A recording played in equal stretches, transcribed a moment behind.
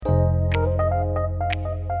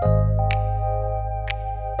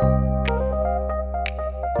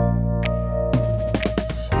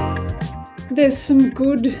There's some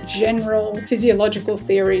good general physiological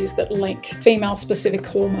theories that link female-specific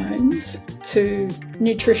hormones to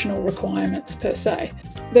nutritional requirements per se.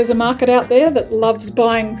 There's a market out there that loves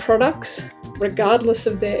buying products regardless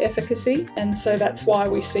of their efficacy, and so that's why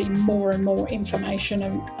we see more and more information,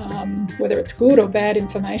 whether it's good or bad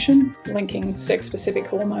information, linking sex-specific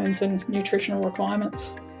hormones and nutritional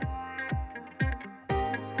requirements.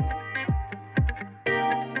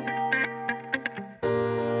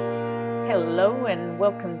 Hello and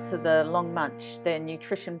welcome to the Long Munch, the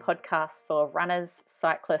nutrition podcast for runners,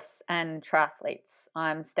 cyclists and triathletes.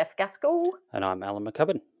 I'm Steph Gaskell. And I'm Alan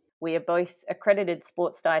McCubbin. We are both accredited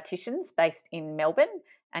sports dietitians based in Melbourne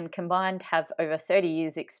and combined have over 30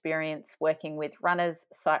 years experience working with runners,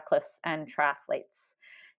 cyclists and triathletes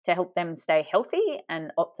to help them stay healthy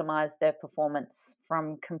and optimise their performance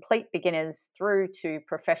from complete beginners through to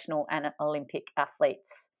professional and Olympic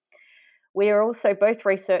athletes. We are also both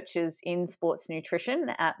researchers in sports nutrition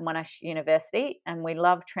at Monash University, and we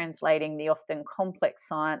love translating the often complex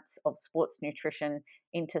science of sports nutrition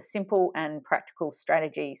into simple and practical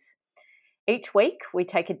strategies. Each week, we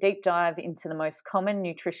take a deep dive into the most common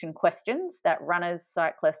nutrition questions that runners,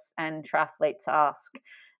 cyclists, and triathletes ask.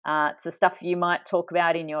 It's the stuff you might talk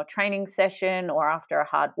about in your training session or after a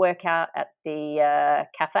hard workout at the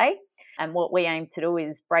cafe. And what we aim to do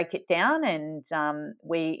is break it down, and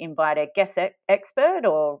we invite a guest expert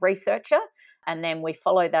or researcher, and then we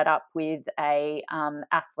follow that up with a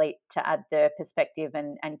athlete to add their perspective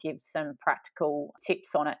and give some practical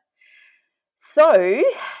tips on it. So,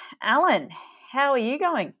 Alan, how are you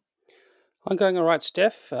going? I'm going all right,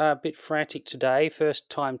 Steph. A bit frantic today. First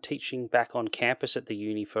time teaching back on campus at the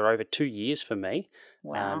uni for over 2 years for me.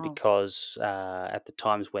 Wow. Because at the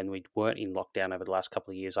times when we weren't in lockdown over the last couple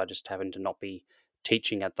of years, I just happened to not be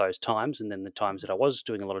teaching at those times. And then the times that I was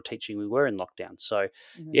doing a lot of teaching, we were in lockdown. So,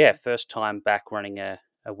 first time back running a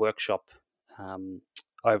workshop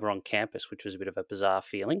over on campus, which was a bit of a bizarre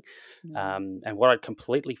feeling. And what I'd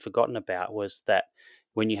completely forgotten about was that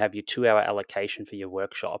when you have your 2-hour allocation for your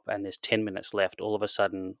workshop and there's 10 minutes left, all of a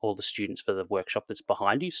sudden, all the students for the workshop that's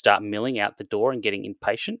behind you start milling out the door and getting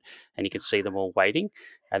impatient, and you can see them all waiting.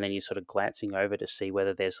 And then you're sort of glancing over to see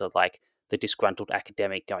whether there's the disgruntled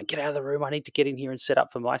academic going, "Get out of the room, I need to get in here and set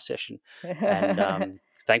up for my session." And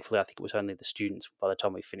thankfully, I think it was only the students by the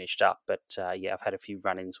time we finished up. But I've had a few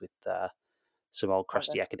run-ins with some old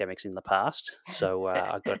crusty academics in the past. So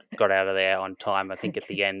I got out of there on time. I think at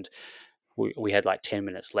the end, we had 10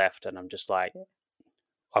 minutes left, and I'm just like,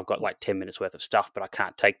 I've got 10 minutes worth of stuff, but I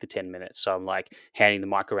can't take the 10 minutes. So I'm handing the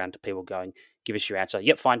mic around to people going, "Give us your answer.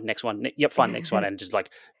 Yep, fine, next one. Yep, fine, next one." And just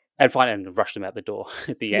and rush them out the door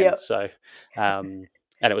at the end. Yep. So, and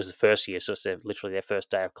it was the first year, so it's literally their first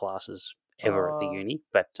day of classes ever at the uni.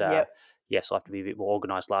 But yes, I have to be a bit more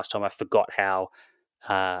organised. Last time I forgot how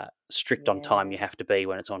strict on time you have to be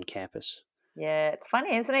when it's on campus. Yeah, it's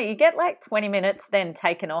funny, isn't it? You get 20 minutes then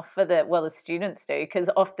taken off for the students do, because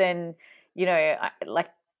often, you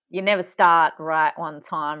never start right on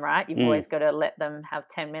time, right? You've always got to let them have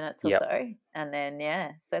 10 minutes or so. And then,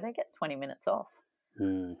 so they get 20 minutes off.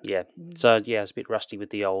 So, it's a bit rusty with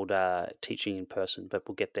the old teaching in person, but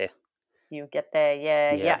we'll get there. You'll get there,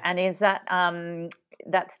 yeah. And is that,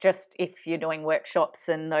 that's just if you're doing workshops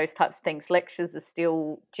and those types of things, lectures are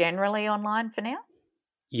still generally online for now?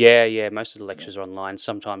 Yeah. Most of the lectures are online,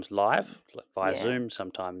 sometimes live via Zoom,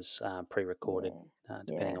 sometimes pre-recorded,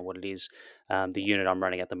 depending on what it is. The unit I'm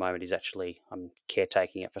running at the moment is I'm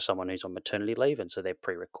caretaking it for someone who's on maternity leave, and so they've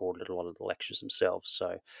pre-recorded a lot of the lectures themselves.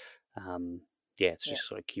 So, it's just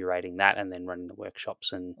sort of curating that and then running the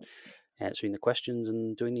workshops and answering the questions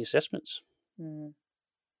and doing the assessments. How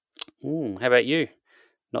about you?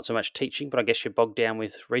 Not so much teaching, but I guess you're bogged down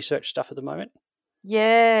with research stuff at the moment?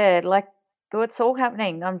 Yeah, it's all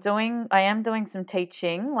happening. I am doing some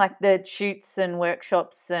teaching, the shoots and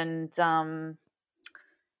workshops and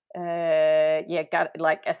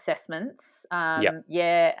assessments.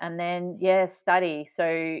 And then study.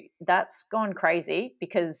 So that's gone crazy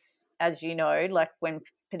because, as you know, when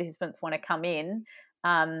participants want to come in,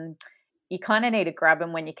 you kind of need to grab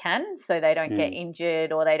them when you can so they don't get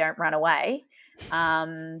injured or they don't run away.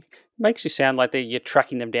 Makes you sound like you're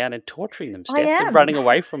tracking them down and torturing them, Steph. They're running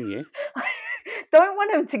away from you. Don't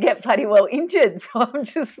want them to get bloody well injured, so I'm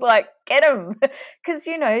just get them, because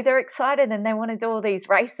they're excited and they want to do all these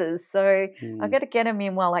races. So I got to get them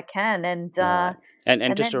in while I can. And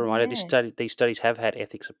just a reminder, these studies have had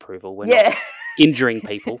ethics approval. We're not injuring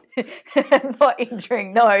people. Not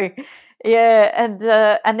injuring, no. Yeah,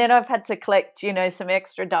 and then I've had to collect some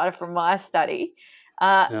extra data from my study.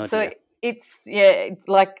 It's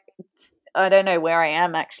I don't know where I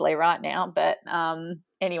am actually right now, but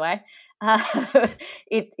anyway,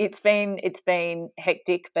 it's been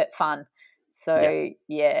hectic but fun. So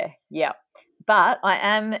yeah. But I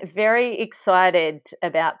am very excited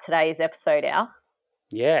about today's episode, Al.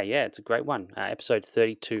 Yeah, it's a great one. Episode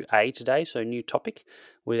 32A today, so new topic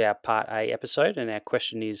with our Part A episode. And our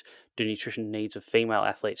question is, do nutrition needs of female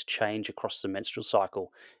athletes change across the menstrual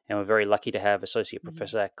cycle? And we're very lucky to have Associate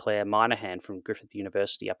Professor Clare Minahan from Griffith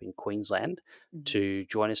University up in Queensland to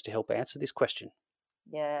join us to help answer this question.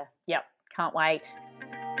 Yeah, yep, can't wait.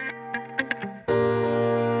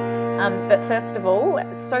 But first of all,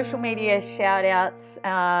 social media shout outs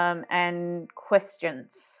and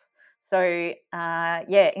questions. So,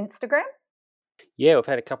 Instagram. Yeah, we've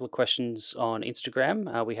had a couple of questions on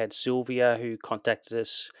Instagram. We had Sylvia who contacted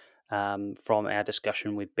us from our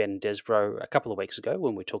discussion with Ben Desbro a couple of weeks ago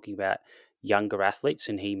when we were talking about younger athletes,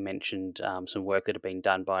 and he mentioned some work that had been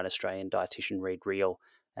done by an Australian dietitian, Reid Reel,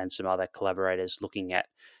 and some other collaborators looking at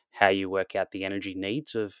how you work out the energy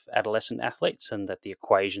needs of adolescent athletes, and that the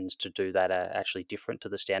equations to do that are actually different to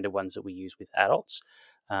the standard ones that we use with adults.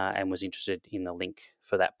 And was interested in the link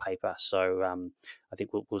for that paper. So I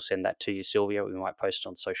think we'll send that to you, Sylvia. We might post it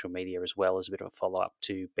on social media as well as a bit of a follow-up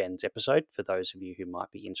to Ben's episode for those of you who might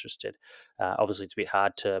be interested. Obviously, it's a bit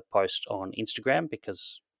hard to post on Instagram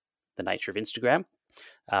because the nature of Instagram,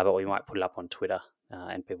 but we might put it up on Twitter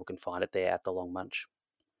and people can find it there at the Long Munch.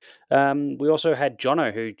 We also had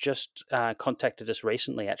Jono, who just contacted us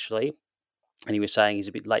recently, actually. And he was saying he's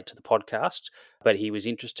a bit late to the podcast, but he was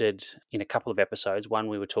interested in a couple of episodes. One,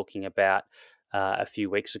 we were talking about a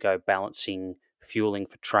few weeks ago, balancing fueling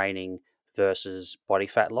for training versus body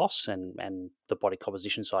fat loss and the body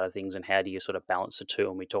composition side of things, and how do you sort of balance the two.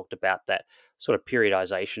 And we talked about that sort of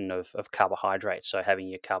periodization of carbohydrates. So having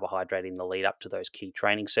your carbohydrate in the lead up to those key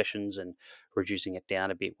training sessions and reducing it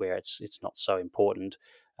down a bit where it's not so important.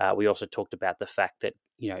 We also talked about the fact that,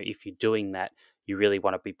 if you're doing that, you really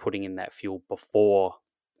want to be putting in that fuel before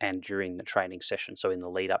and during the training session, so in the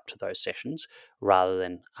lead up to those sessions rather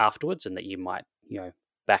than afterwards, and that you might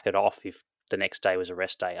back it off if the next day was a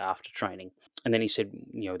rest day after training. And then he said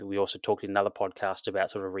that we also talked in another podcast about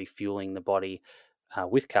sort of refueling the body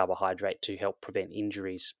with carbohydrate to help prevent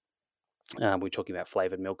injuries. We're talking about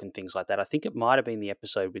flavored milk and things like that. I think it might have been the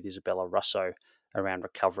episode with Isabella Russo around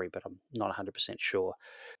recovery, but I'm not 100% sure.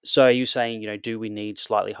 So you're saying, do we need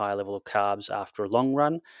slightly higher level of carbs after a long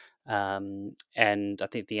run? And I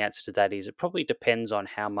think the answer to that is it probably depends on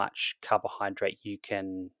how much carbohydrate you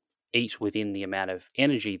can eat within the amount of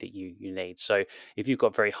energy that you need. So if you've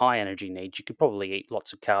got very high energy needs, you could probably eat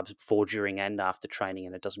lots of carbs before, during, and after training,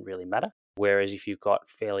 and it doesn't really matter. Whereas if you've got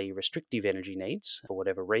fairly restrictive energy needs for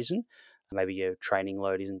whatever reason, maybe your training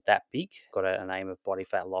load isn't that big, got an aim of body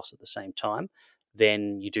fat loss at the same time,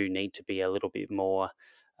 then you do need to be a little bit more,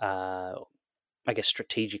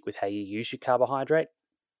 strategic with how you use your carbohydrate.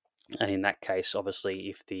 And in that case, obviously,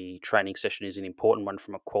 if the training session is an important one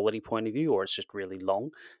from a quality point of view, or it's just really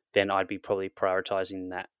long, then I'd be probably prioritizing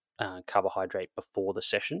that carbohydrate before the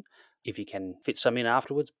session. If you can fit some in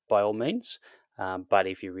afterwards, by all means. But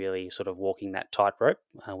if you're really sort of walking that tightrope,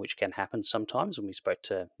 which can happen sometimes, and we spoke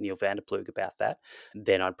to Neil van der Ploeg about that,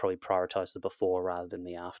 then I'd probably prioritize the before rather than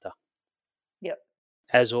the after. Yep.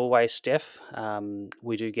 As always, Steph,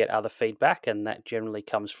 we do get other feedback, and that generally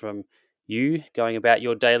comes from you going about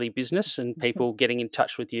your daily business and people getting in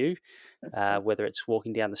touch with you, whether it's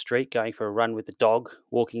walking down the street, going for a run with the dog,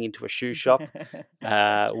 walking into a shoe shop.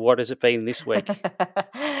 What has it been this week?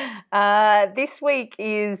 This week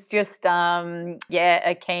is just,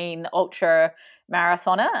 a keen ultra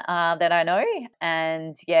marathoner that I know.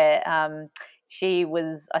 And she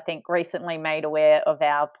was, I think, recently made aware of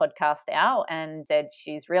our podcast out and said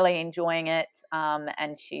she's really enjoying it,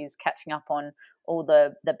 and she's catching up on all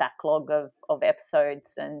the backlog of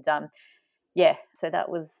episodes. And so that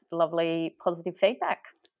was lovely, positive feedback.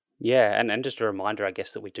 Yeah, and just a reminder, I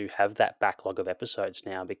guess, that we do have that backlog of episodes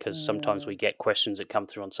now, because sometimes we get questions that come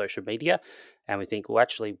through on social media and we think, well,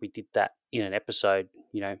 actually, we did that in an episode,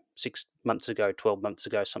 6 months ago, 12 months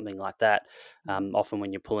ago, something like that. Often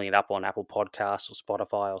when you're pulling it up on Apple Podcasts or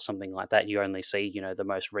Spotify or something like that, you only see, the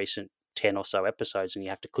most recent 10 or so episodes, and you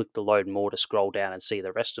have to click the load more to scroll down and see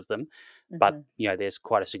the rest of them. But there's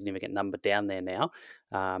quite a significant number down there now,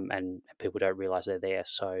 and people don't realize they're there.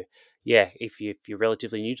 So if you're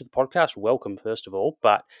relatively new to the podcast, welcome first of all,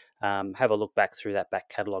 but have a look back through that back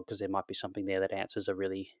catalogue, because there might be something there that answers a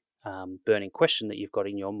really burning question that you've got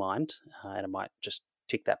in your mind, and it might just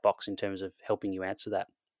tick that box in terms of helping you answer that.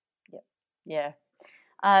 Yeah.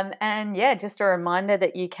 And yeah, just a reminder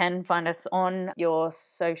that you can find us on your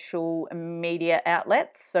social media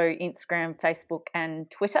outlets, so Instagram, Facebook, and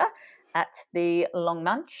Twitter at The Long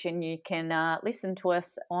Munch, and you can listen to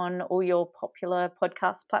us on all your popular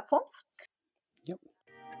podcast platforms. Yep.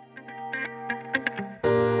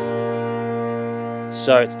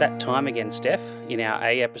 So it's that time again, Steph. In our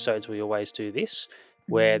A episodes, we always do this,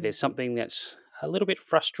 where there's something that's a little bit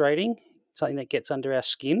frustrating, something that gets under our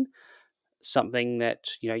skin, something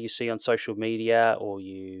that you see on social media, or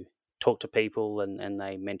you talk to people and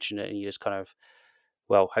they mention it, and you just kind of,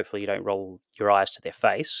 well, hopefully you don't roll your eyes to their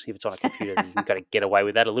face. If it's on a computer, then you can kind of get away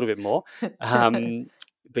with that a little bit more. But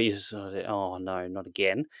you just, oh no, not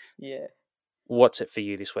again. Yeah. What's it for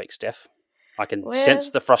you this week, Steph? I can sense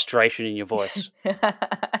Well, the frustration in your voice.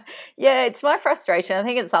 yeah, it's my frustration. I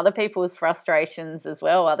think it's other people's frustrations as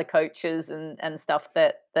well, other coaches and stuff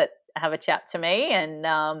that have a chat to me, and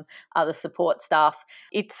other support staff.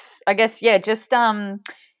 It's, I guess, yeah, just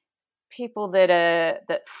people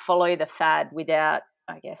that follow the fad without,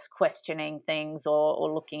 I guess, questioning things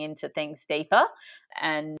or looking into things deeper,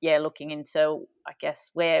 and yeah, looking into, I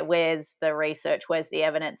guess, where's the research, where's the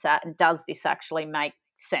evidence at, and does this actually make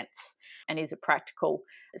sense, and is it practical?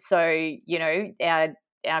 So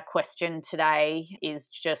our question today is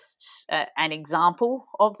just an example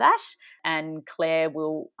of that, and Claire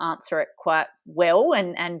will answer it quite well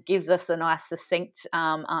and gives us a nice succinct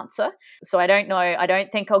answer. So I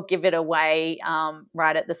don't think I'll give it away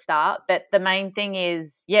right at the start, but the main thing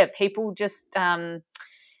is, yeah, people just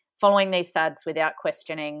following these fads without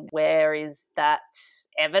questioning, where is that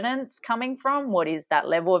evidence coming from? What is that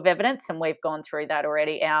level of evidence? And we've gone through that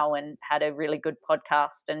already, Al, and had a really good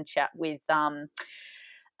podcast and chat with Tim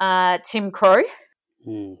Crow.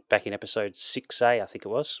 Back in episode 6A, I think it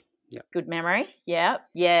was. Yep. Good memory. Yeah.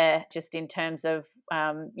 Just in terms of,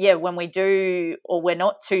 when we do, or we're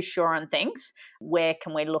not too sure on things, where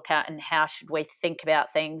can we look at and how should we think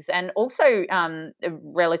about things? And also a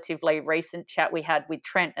relatively recent chat we had with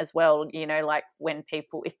Trent as well, like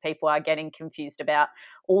if people are getting confused about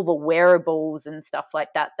all the wearables and stuff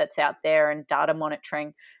like that that's out there, and data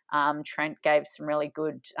monitoring, Trent gave some really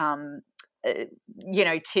good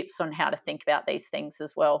tips on how to think about these things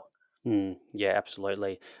as well. Yeah,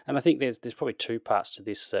 absolutely. And I think there's probably two parts to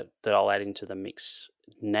this that I'll add into the mix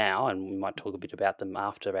now, and we might talk a bit about them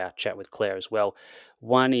after our chat with Claire as well.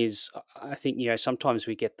 One is, I think, sometimes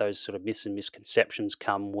we get those sort of myths and misconceptions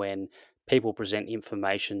come when people present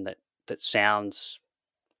information that sounds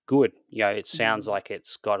good. It sounds like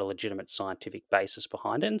it's got a legitimate scientific basis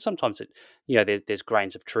behind it, and sometimes there's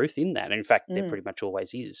grains of truth in that. And in fact, there pretty much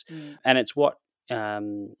always is. And it's what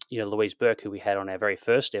Louise Burke, who we had on our very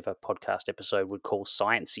first ever podcast episode, would call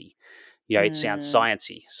sciencey. It sounds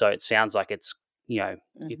sciencey, so it sounds like it's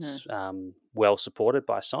it's well supported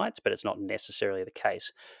by science, but it's not necessarily the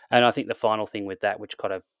case. And I think the final thing with that, which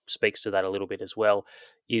kind of speaks to that a little bit as well,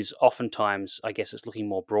 is oftentimes, I guess, it's looking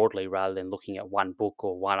more broadly rather than looking at one book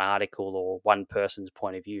or one article or one person's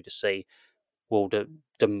point of view to see, well, the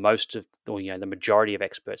most of, or the majority of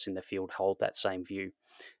experts in the field hold that same view.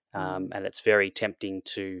 And it's very tempting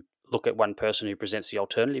to look at one person who presents the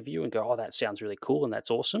alternative view and go, oh, that sounds really cool and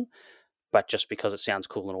that's awesome. But just because it sounds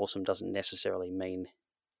cool and awesome doesn't necessarily mean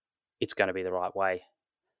it's going to be the right way.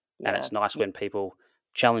 Yeah. And it's nice when people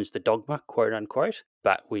challenge the dogma, quote unquote,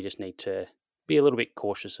 but we just need to be a little bit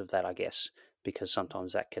cautious of that, I guess, because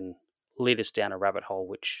sometimes that can lead us down a rabbit hole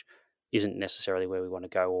which isn't necessarily where we want to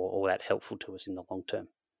go or that helpful to us in the long term.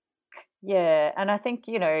 Yeah, and I think,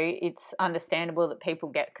 it's understandable that people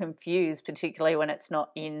get confused, particularly when it's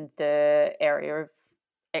not in the area of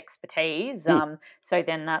expertise. So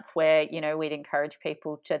then that's where, we'd encourage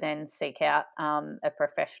people to then seek out a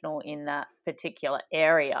professional in that particular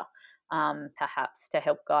area, perhaps to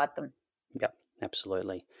help guide them. Yep,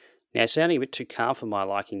 absolutely. Now, sounding a bit too calm for my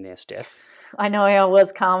liking there, Steph. I know I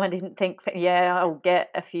was calm. I didn't think, I'll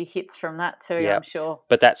get a few hits from that too, I'm sure.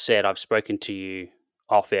 But that said, I've spoken to you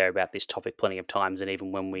off air about this topic plenty of times, and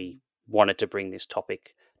even when we wanted to bring this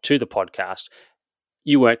topic to the podcast,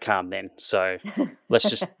 you weren't calm then. So let's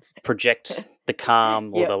just project the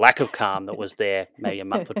calm or the lack of calm that was there maybe a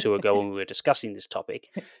month or two ago when we were discussing this topic,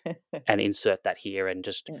 and insert that here, and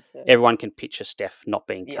just everyone can picture Steph not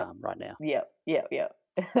being calm right now. Yep.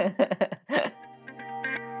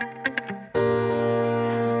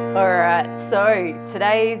 All right, so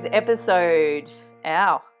today's episode,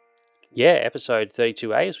 Al. Yeah, episode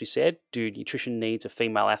 32A, as we said, do nutrition needs of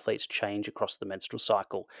female athletes change across the menstrual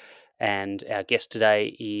cycle? And our guest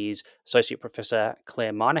today is Associate Professor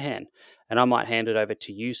Clare Minahan. And I might hand it over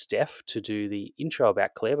to you, Steph, to do the intro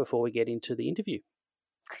about Clare before we get into the interview.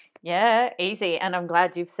 Yeah, easy. And I'm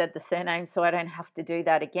glad you've said the surname so I don't have to do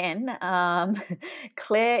that again.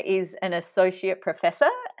 Claire is an associate professor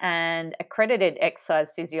and accredited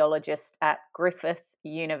exercise physiologist at Griffith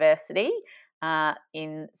University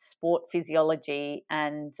in sport physiology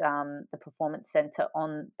and the Performance Centre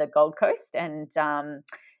on the Gold Coast. And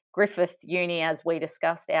Griffith Uni, as we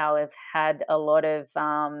discussed, have had a lot of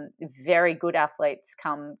very good athletes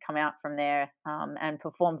come out from there and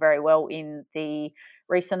perform very well in the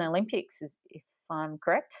recent Olympics, if I'm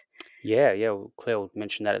correct. Yeah. Well, Claire will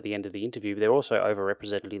mention that at the end of the interview, but they're also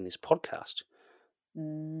overrepresented in this podcast.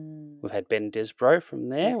 We've had Ben Desbro from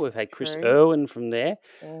there. Yes, We've had Chris true. Irwin from there.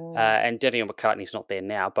 Oh. And Danielle McCartney's not there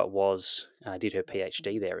now, but did her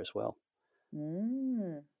PhD there as well.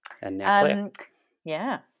 Mm. And now Claire.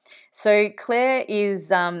 Yeah. So Claire is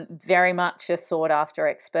very much a sought-after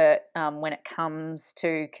expert when it comes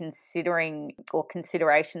to considering or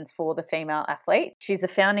considerations for the female athlete. She's a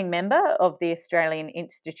founding member of the Australian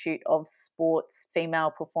Institute of Sport's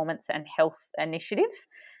Female Performance and Health Initiative.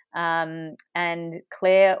 And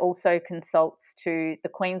Claire also consults to the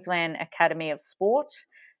Queensland Academy of Sport,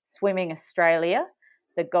 Swimming Australia,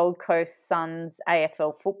 the Gold Coast Suns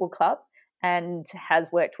AFL Football Club, and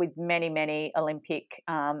has worked with many, many Olympic,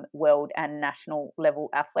 world and national level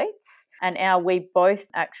athletes. And we both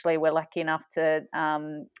actually were lucky enough to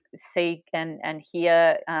see and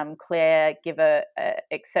hear Claire give a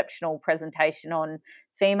exceptional presentation on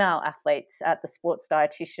female athletes at the Sports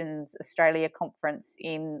Dietitians Australia Conference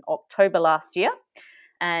in October last year.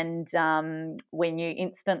 And we knew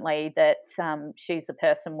instantly that she's the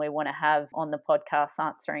person we want to have on the podcast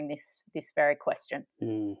answering this very question.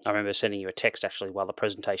 I remember sending you a text actually while the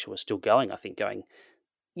presentation was still going, I think,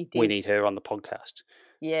 You did. We need her on the podcast.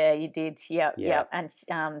 Yeah, you did. Yeah. Yeah. And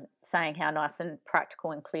saying how nice and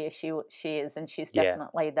practical and clear she is, and she's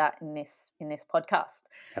definitely that in this podcast.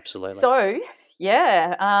 Absolutely. So,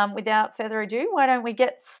 without further ado, why don't we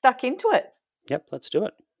get stuck into it? Yep, let's do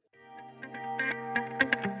it.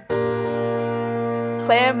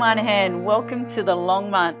 Clare Minahan, welcome to the Long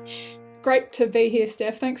Munch. Great to be here,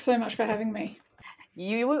 Steph. Thanks so much for having me.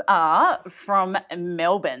 You are from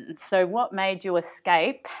Melbourne. So what made you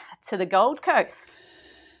escape to the Gold Coast?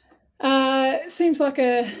 Seems like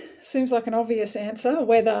an obvious answer.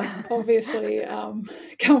 Weather obviously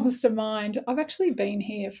comes to mind. I've actually been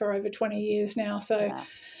here for over 20 years now, so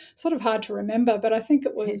sort of hard to remember, but I think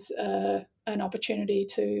it was an opportunity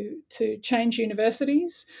to change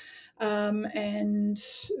universities. And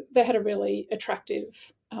they had a really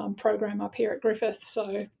attractive program up here at Griffith.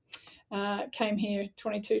 So came here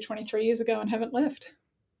 23 years ago and haven't left.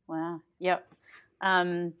 Wow. Yep.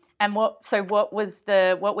 And what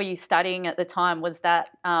were you studying at the time? Was that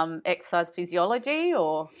exercise physiology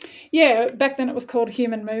or? Yeah, back then it was called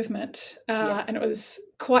human movement, and it was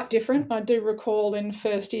quite different. I do recall in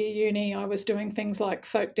first year uni I was doing things like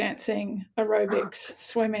folk dancing, aerobics,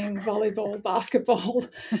 swimming, volleyball, basketball.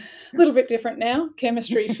 A little bit different now.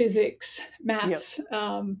 Chemistry, physics, maths.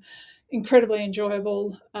 Incredibly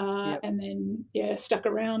enjoyable, and then stuck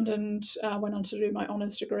around and went on to do my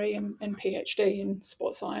honours degree and PhD in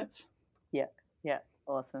sports science. Yeah,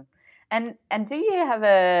 awesome. And do you have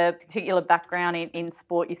a particular background in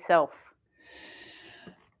sport yourself?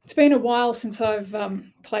 It's been a while since I've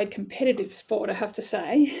played competitive sport, I have to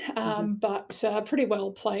say, but pretty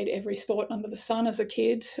well played every sport under the sun as a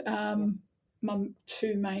kid. My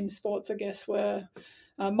two main sports, I guess, were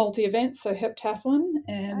multi-events, so heptathlon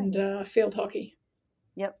and field hockey.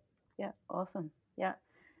 Yep. Yeah. Awesome. Yeah.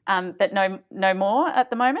 But no more at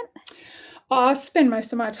the moment? I spend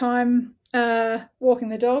most of my time walking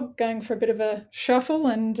the dog, going for a bit of a shuffle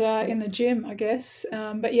and in the gym, I guess.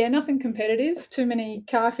 But nothing competitive, too many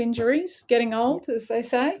calf injuries, getting old, as they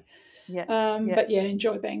say. But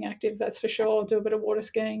enjoy being active, that's for sure. Do a bit of water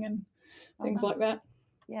skiing and things like that.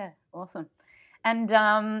 Yeah, awesome. And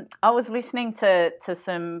I was listening to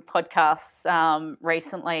some podcasts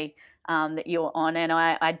recently that you were on, and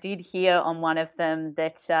I did hear on one of them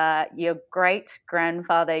that your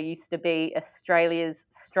great-grandfather used to be Australia's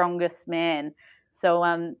strongest man.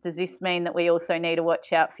 So does this mean that we also need to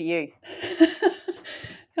watch out for you?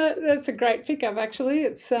 That's a great pickup, actually.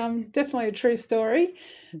 It's definitely a true story.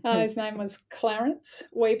 His name was Clarence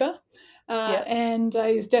Weber. And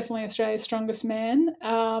he's definitely Australia's strongest man.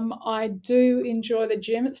 I do enjoy the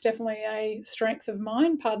gym. It's definitely a strength of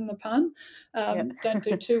mine, pardon the pun. Don't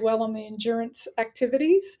do too well on the endurance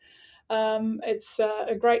activities. It's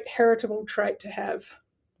a great heritable trait to have.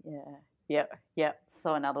 Yeah.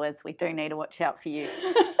 So in other words, we do need to watch out for you.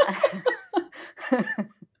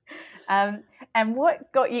 And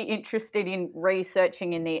what got you interested in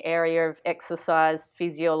researching in the area of exercise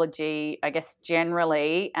physiology, I guess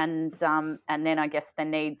generally, and then I guess the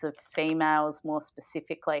needs of females more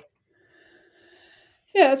specifically?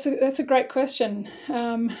 Yeah, that's a great question.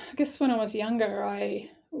 I guess when I was younger, I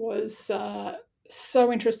was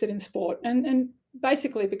so interested in sport, and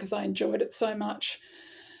basically because I enjoyed it so much.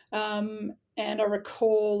 And I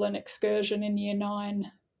recall an excursion in Year 9.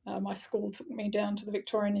 My school took me down to the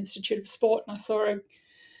Victorian Institute of Sport, and I saw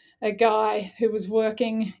a guy who was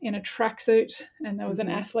working in a tracksuit, and there was an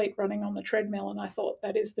athlete running on the treadmill, and I thought,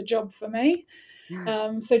 that is the job for me.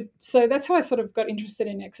 So that's how I sort of got interested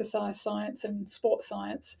in exercise science and sport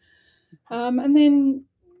science. And then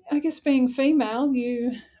I guess being female,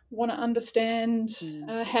 you want to understand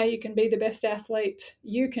how you can be the best athlete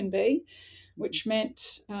you can be, which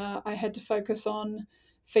meant I had to focus on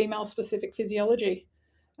female-specific physiology.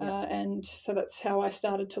 And so that's how I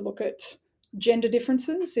started to look at gender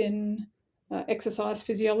differences in exercise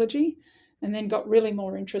physiology, and then got really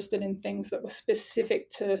more interested in things that were specific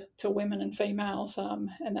to women and females.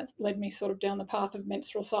 And that led me sort of down the path of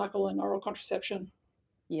menstrual cycle and oral contraception.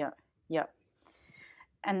 Yeah, yeah.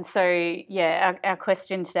 And so, our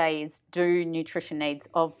question today is, do nutrition needs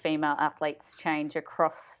of female athletes change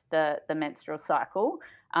across the menstrual cycle?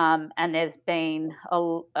 And there's been a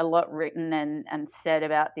lot written and said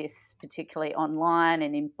about this, particularly online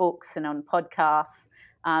and in books and on podcasts.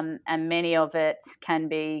 And many of it can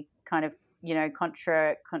be kind of,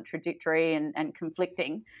 contradictory and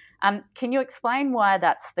conflicting. Can you explain why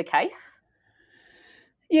that's the case?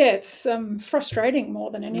 Yeah, it's frustrating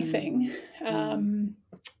more than anything.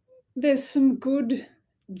 There's some good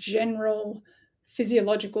general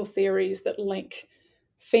physiological theories that link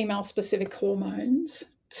female-specific hormones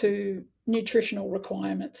to nutritional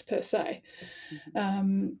requirements per se.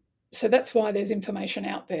 So that's why there's information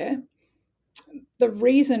out there. The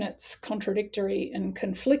reason it's contradictory and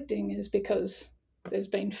conflicting is because there's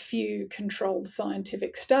been few controlled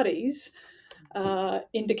scientific studies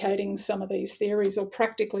indicating some of these theories or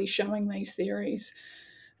practically showing these theories.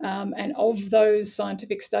 And of those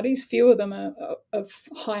scientific studies, few of them are of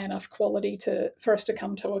high enough quality for us to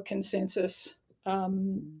come to a consensus,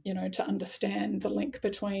 to understand the link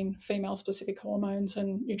between female-specific hormones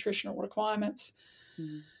and nutritional requirements.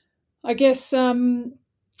 I guess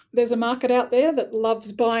there's a market out there that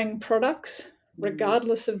loves buying products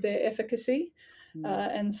regardless of their efficacy.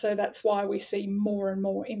 And so that's why we see more and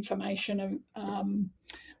more information,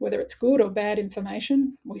 whether it's good or bad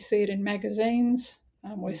information. We see it in magazines.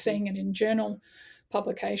 We're seeing it in journal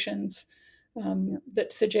publications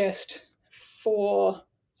that suggest for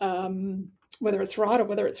whether it's right or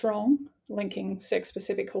whether it's wrong, linking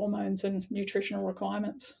sex-specific hormones and nutritional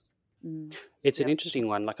requirements. It's an interesting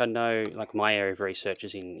one. Like I know, like my area of research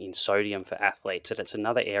is in sodium for athletes, and it's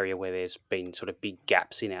another area where there's been sort of big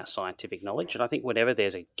gaps in our scientific knowledge. And I think whenever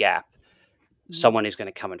there's a gap, someone is going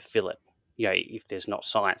to come and fill it. If there's not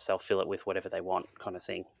science, they'll fill it with whatever they want, kind of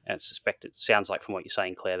thing. And I suspect it sounds like from what you're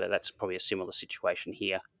saying, Claire, that's probably a similar situation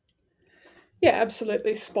here. Yeah,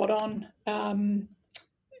 absolutely spot on. And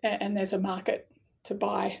there's a market to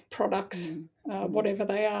buy products, whatever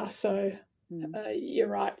they are. So you're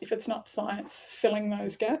right. If it's not science filling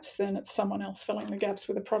those gaps, then it's someone else filling the gaps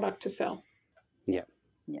with a product to sell. Yeah.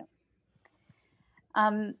 Yeah.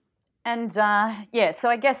 So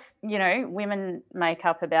I guess, women make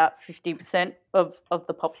up about 50% of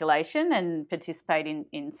the population and participate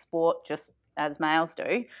in sport just as males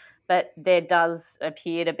do. But there does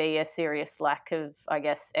appear to be a serious lack of, I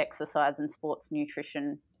guess, exercise and sports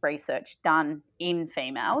nutrition research done in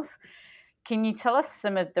females. Can you tell us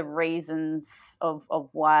some of the reasons of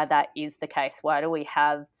why that is the case? Why do we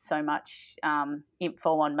have so much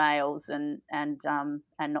info on males and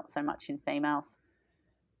not so much in females?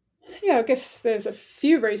 Yeah, I guess there's a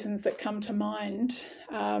few reasons that come to mind.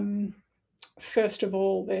 First of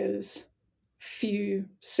all, there's few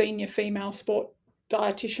senior female sport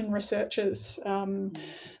dietitian researchers.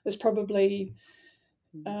 There's probably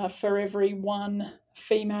for every one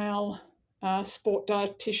female sport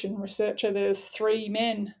dietitian researcher, there's 3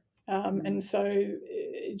 men. And so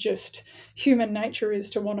just human nature is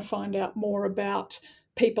to want to find out more about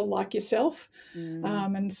people like yourself.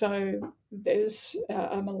 And so there's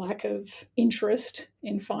a lack of interest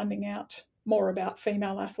in finding out more about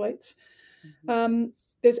female athletes.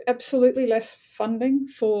 There's absolutely less funding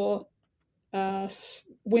for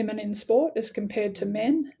women in sport as compared to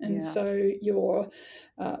men. And so your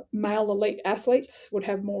male elite athletes would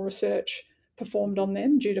have more research performed on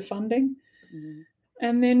them due to funding.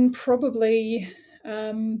 And then probably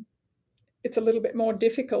it's a little bit more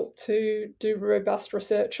difficult to do robust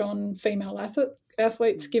research on female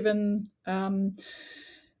athletes, given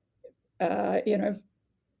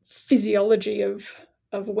physiology of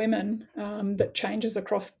women that changes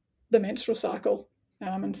across the menstrual cycle,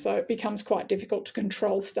 and so it becomes quite difficult to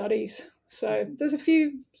control studies. So there's a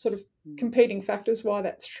few sort of competing factors why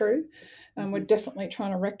that's true. We're definitely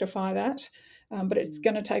trying to rectify that, but it's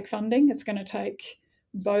going to take funding. It's going to take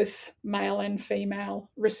both male and female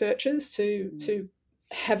researchers to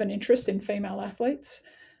have an interest in female athletes,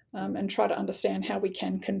 and try to understand how we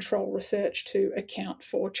can control research to account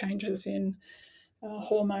for changes in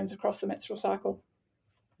hormones across the menstrual cycle.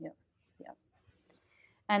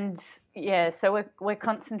 And so we're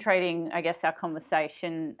concentrating, I guess, our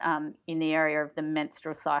conversation in the area of the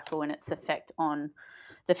menstrual cycle and its effect on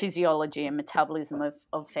the physiology and metabolism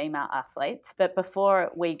of female athletes. But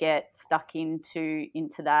before we get stuck into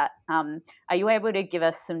that, are you able to give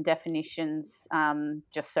us some definitions,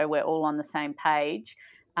 just so we're all on the same page?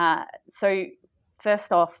 So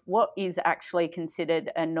first off, what is actually considered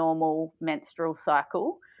a normal menstrual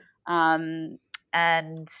cycle?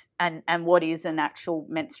 And what is an actual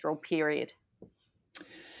menstrual period?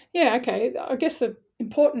 Yeah, okay. I guess the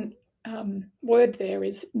important word there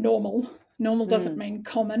is normal. Normal doesn't mean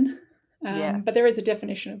common, but there is a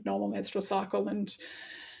definition of normal menstrual cycle, and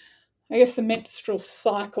I guess the menstrual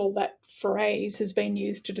cycle, that phrase, has been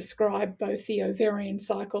used to describe both the ovarian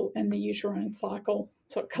cycle and the uterine cycle.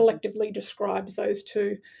 So it collectively describes those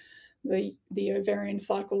two, the ovarian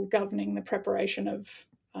cycle governing the preparation of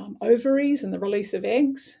ovaries and the release of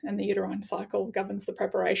eggs, and the uterine cycle governs the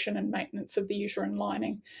preparation and maintenance of the uterine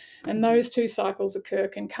lining. And those two cycles occur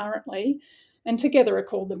concurrently and together are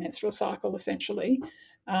called the menstrual cycle, essentially.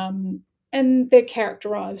 And they're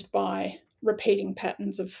characterised by repeating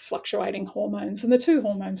patterns of fluctuating hormones. And the two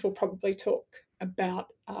hormones we'll probably talk about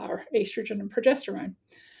are estrogen and progesterone.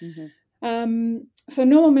 So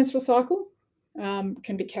normal menstrual cycle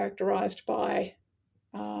can be characterised by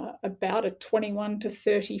about a 21 to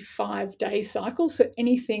 35 day cycle. So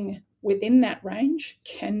anything within that range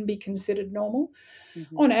can be considered normal.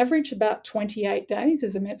 On average, about 28 days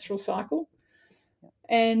is a menstrual cycle.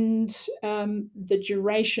 And the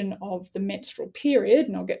duration of the menstrual period,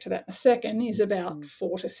 and I'll get to that in a second, is about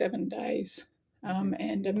 4 to 7 days.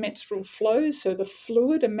 And a menstrual flow, so the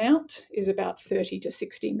fluid amount, is about 30 to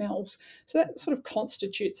 60 mils. So that sort of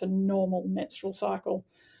constitutes a normal menstrual cycle.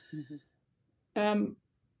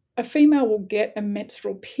 A female will get a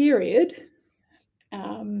menstrual period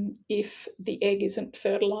if the egg isn't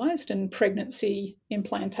fertilised and pregnancy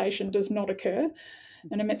implantation does not occur.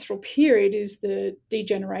 And a menstrual period is the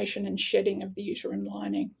degeneration and shedding of the uterine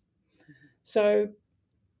lining. So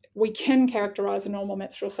we can characterise a normal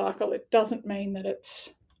menstrual cycle. It doesn't mean that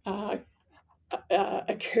it's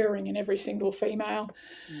occurring in every single female.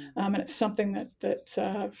 And it's something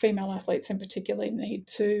that female athletes in particular need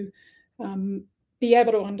to be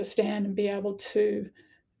able to understand and be able to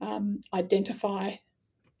identify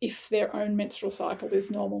if their own menstrual cycle is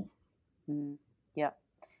normal. Yeah.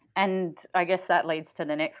 And I guess that leads to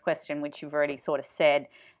the next question, which you've already sort of said.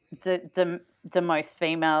 Do most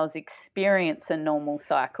females experience a normal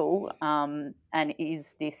cycle? And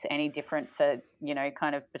is this any different for,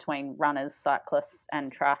 kind of between runners, cyclists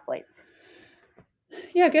and triathletes?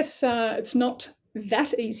 Yeah, I guess it's not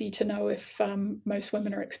that easy to know if most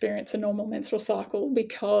women are experiencing a normal menstrual cycle,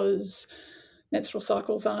 because menstrual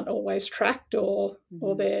cycles aren't always tracked, or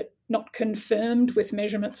they're not confirmed with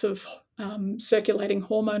measurements of circulating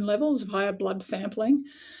hormone levels via blood sampling,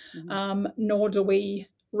 nor do we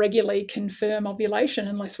regularly confirm ovulation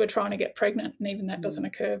unless we're trying to get pregnant, and even that doesn't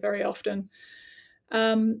occur very often.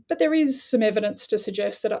 But there is some evidence to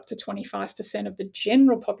suggest that up to 25% of the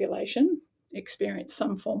general population experience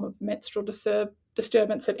some form of menstrual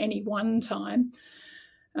disturbance at any one time.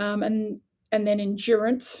 And then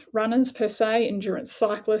endurance runners per se, endurance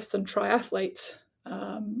cyclists and triathletes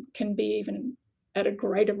can be even at a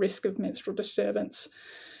greater risk of menstrual disturbance.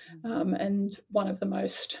 And one of the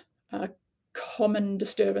most common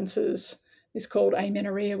disturbances is called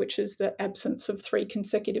amenorrhea, which is the absence of 3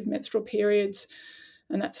 consecutive menstrual periods.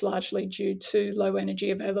 And that's largely due to low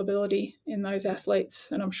energy availability in those athletes.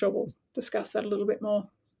 And I'm sure we'll discuss that a little bit more.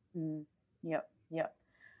 Yep.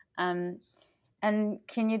 And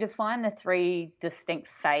can you define the 3 distinct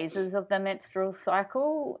phases of the menstrual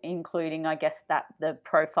cycle, including, I guess, the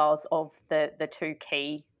profiles of the 2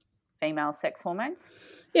 key female sex hormones?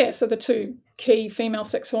 Yeah, so the 2 key female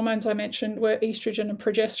sex hormones I mentioned were estrogen and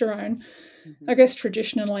progesterone. I guess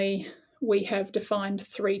traditionally we have defined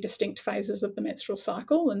 3 distinct phases of the menstrual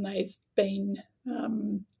cycle, and they've been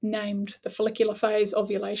named the follicular phase,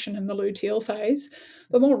 ovulation, and the luteal phase.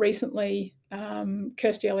 But more recently,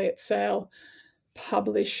 Kirsty Elliott-Sale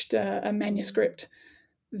published a manuscript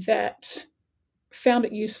that found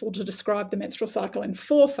it useful to describe the menstrual cycle in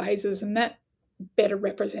 4 phases, and that better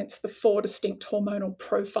represents the 4 distinct hormonal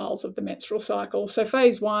profiles of the menstrual cycle. So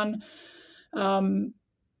phase 1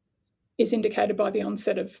 is indicated by the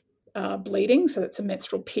onset of bleeding, so that's a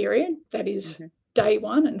menstrual period. That is day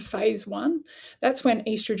 1 and phase 1. That's when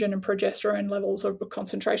estrogen and progesterone levels or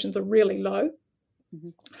concentrations are really low.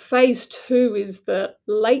 Phase 2 is the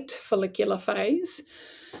late follicular phase.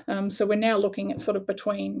 So we're now looking at sort of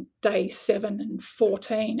between day 7 and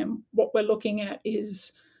 14, and what we're looking at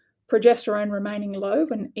is progesterone remaining low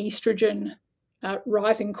and estrogen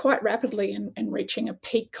rising quite rapidly and reaching a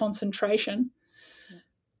peak concentration.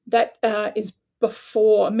 That is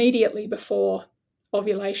immediately before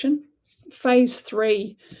ovulation. Phase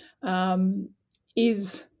 3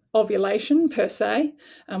 is ovulation per se,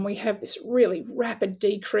 and we have this really rapid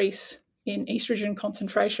decrease in estrogen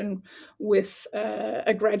concentration with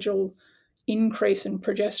a gradual increase in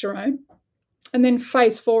progesterone. And then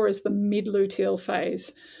phase 4 is the mid-luteal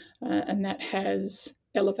phase, and that has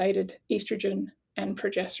elevated estrogen and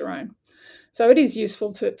progesterone. So it is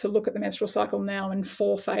useful to look at the menstrual cycle now in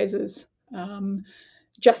 4 phases,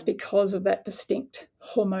 just because of that distinct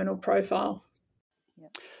hormonal profile.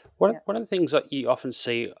 One of the things that you often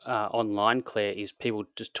see online, Claire, is people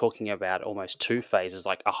just talking about almost 2 phases,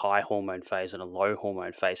 like a high hormone phase and a low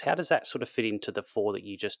hormone phase. How does that sort of fit into the 4 that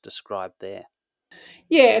you just described there?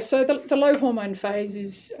 Yeah, so the low hormone phase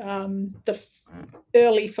is the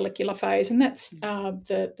early follicular phase, and that's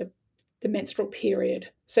the menstrual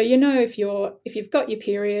period. So if you've got your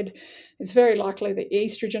period, it's very likely that your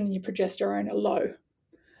estrogen and your progesterone are low.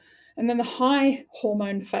 And then the high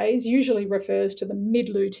hormone phase usually refers to the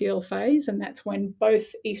mid-luteal phase, and that's when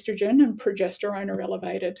both estrogen and progesterone are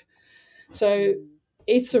elevated. So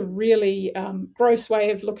it's a really gross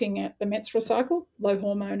way of looking at the menstrual cycle, low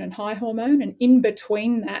hormone and high hormone, and in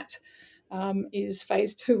between that is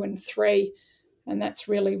phase 2 and 3, and that's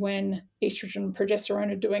really when estrogen and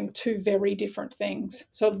progesterone are doing 2 very different things.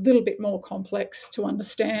 So a little bit more complex to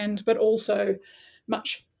understand, but also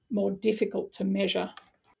much more difficult to measure.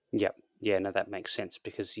 Yep. Yeah, no, that makes sense,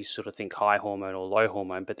 because you sort of think high hormone or low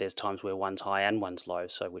hormone, but there's times where one's high and one's low.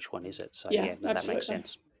 So which one is it? So Yeah, no, that makes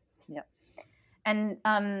sense. Yeah.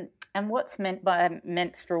 And what's meant by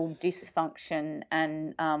menstrual dysfunction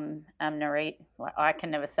and amenorrhea? Well, I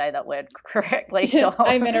can never say that word correctly. So.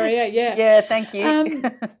 Amenorrhea, yeah. Yeah, thank you.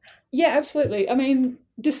 Yeah, absolutely. I mean,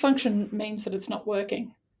 dysfunction means that it's not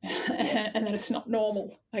working and that it's not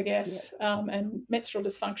normal, I guess. And menstrual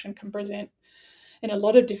dysfunction can present in a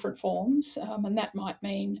lot of different forms, and that might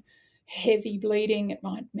mean heavy bleeding, it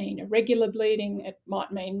might mean irregular bleeding, it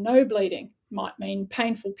might mean no bleeding, it might mean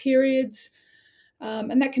painful periods,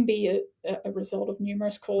 and that can be a result of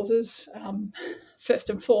numerous causes.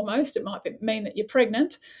 First and foremost, it might mean that you're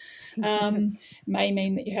pregnant, may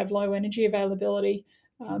mean that you have low energy availability,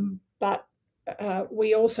 but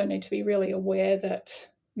we also need to be really aware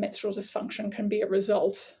that menstrual dysfunction can be a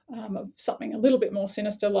result of something a little bit more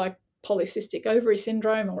sinister, like polycystic ovary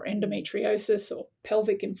syndrome or endometriosis or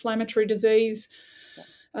pelvic inflammatory disease.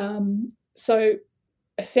 So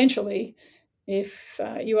essentially, if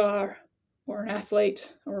you are, or an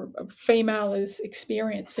athlete or a female is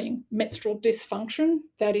experiencing menstrual dysfunction,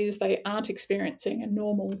 that is, they aren't experiencing a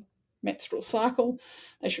normal menstrual cycle,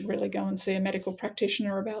 they should really go and see a medical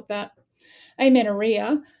practitioner about that.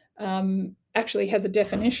 Amenorrhea actually has a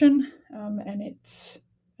definition, and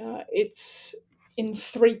it's in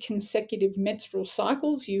 3 consecutive menstrual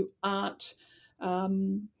cycles, you aren't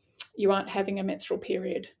having a menstrual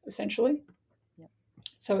period, essentially. Yep.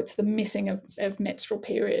 So it's the missing of menstrual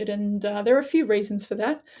period, and there are a few reasons for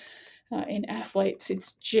that. In athletes,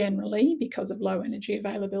 it's generally because of low energy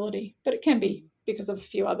availability, but it can be because of a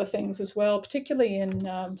few other things as well, particularly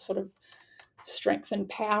in sort of strength and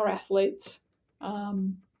power athletes.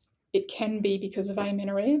 It can be because of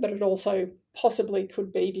amenorrhea, but it also possibly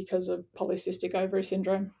could be because of polycystic ovary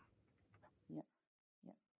syndrome. Yeah.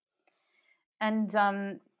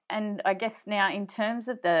 And I guess now, in terms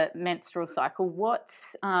of the menstrual cycle, what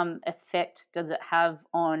effect does it have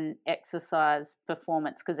on exercise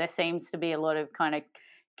performance? Because there seems to be a lot of kind of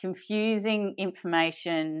confusing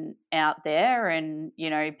information out there, and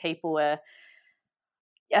people are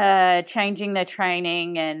changing their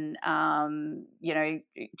training and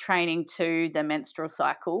training to the menstrual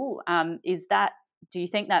cycle. Do you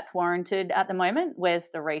think that's warranted at the moment? Where's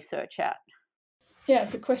the research at? Yeah,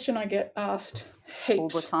 it's a question I get asked heaps all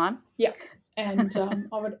the time. Yeah, and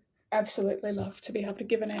absolutely love to be able to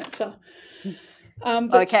give an answer.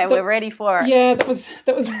 Okay, we're ready for it. Yeah, that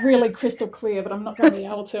was really crystal clear, but I'm not going to be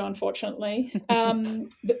able to, unfortunately.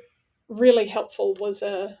 Really helpful was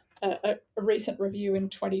a recent review in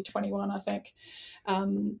 2021, I think,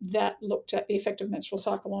 that looked at the effect of menstrual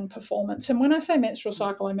cycle on performance. And when I say menstrual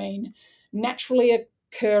cycle, I mean naturally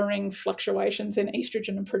occurring fluctuations in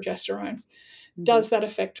estrogen and progesterone. Does that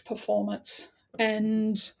affect performance?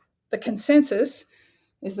 And the consensus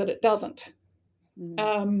is that it doesn't.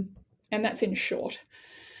 And that's in short.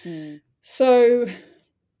 So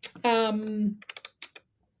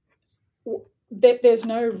there's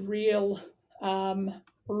no real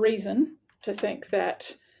reason to think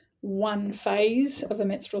that one phase of a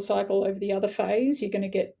menstrual cycle over the other phase, you're going to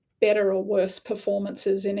get better or worse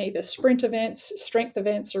performances in either sprint events, strength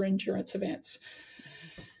events, or endurance events.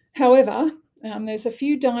 However, there's a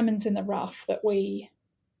few diamonds in the rough that we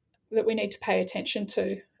need to pay attention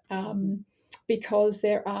to, because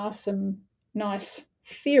there are some nice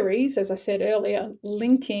theories, as I said earlier,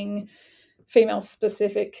 linking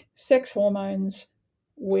female-specific sex hormones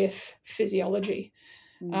with physiology.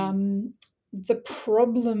 The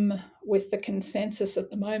problem with the consensus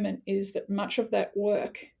at the moment is that much of that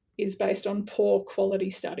work is based on poor quality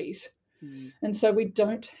studies. And so we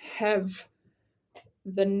don't have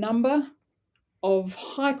the number of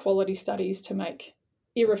high-quality studies to make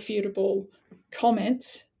irrefutable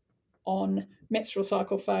comments on menstrual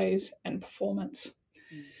cycle phase and performance.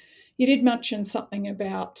 You did mention something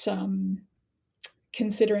about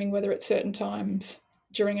considering whether at certain times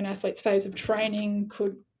during an athlete's phase of training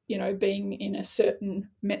could, being in a certain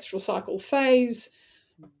menstrual cycle phase,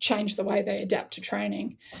 change the way they adapt to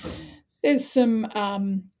training. There's some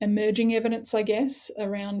emerging evidence, I guess,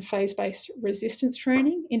 around phase-based resistance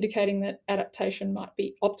training, indicating that adaptation might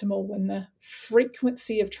be optimal when the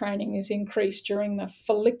frequency of training is increased during the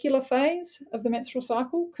follicular phase of the menstrual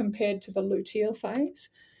cycle compared to the luteal phase.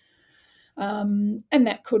 And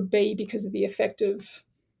that could be because of the effect of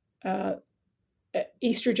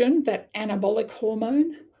estrogen, that anabolic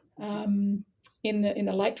hormone, in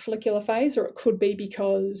the late follicular phase, or it could be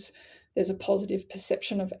because there's a positive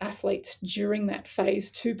perception of athletes during that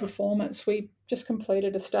phase 2 performance. We just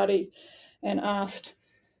completed a study and asked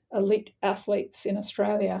elite athletes in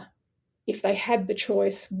Australia if they had the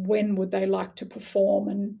choice, when would they like to perform?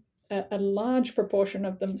 And a large proportion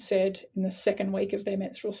of them said in the second week of their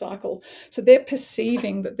menstrual cycle. So they're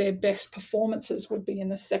perceiving that their best performances would be in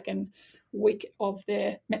the second week of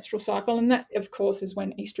their menstrual cycle. And that, of course, is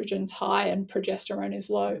when estrogen's high and progesterone is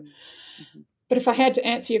low. But if I had to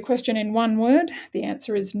answer your question in one word, the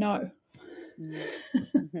answer is no.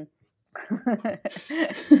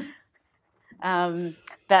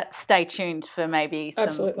 That stay tuned for maybe some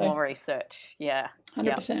Absolutely. more research. Yeah.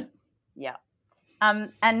 100%. Yeah.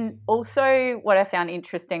 And also what I found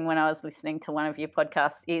interesting when I was listening to one of your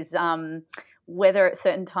podcasts is whether at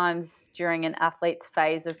certain times during an athlete's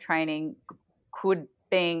phase of training could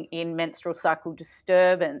being in menstrual cycle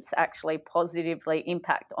disturbance actually positively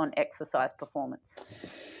impact on exercise performance.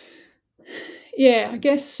 Yeah, I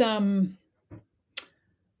guess the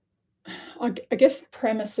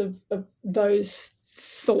premise of those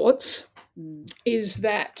thoughts is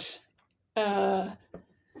that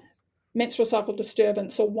menstrual cycle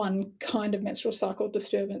disturbance, or one kind of menstrual cycle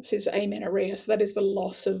disturbance, is amenorrhea. So that is the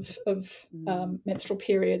loss of menstrual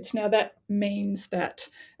periods. Now that means that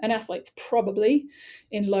an athlete's probably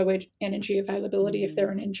in low energy availability if they're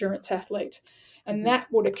an endurance athlete. And that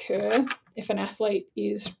would occur if an athlete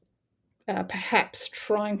is perhaps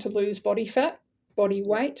trying to lose body fat, body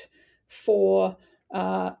weight for,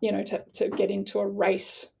 to get into a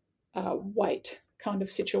race weight kind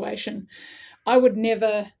of situation. I would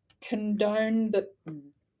never condone that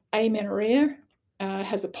amenorrhea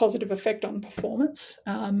has a positive effect on performance.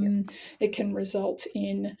 It can result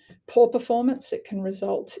in poor performance. It can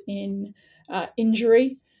result in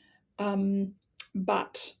injury.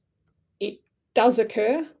 But it does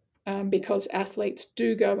occur because athletes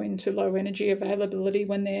do go into low energy availability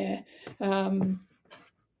when they're,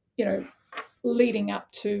 leading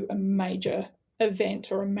up to a major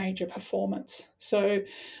event or a major performance. So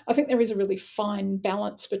I think there is a really fine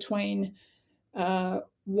balance between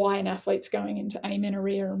why an athlete's going into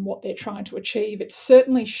amenorrhea and what they're trying to achieve. It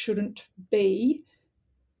certainly shouldn't be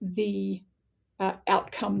the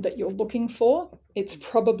outcome that you're looking for. It's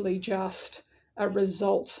probably just a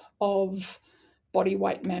result of body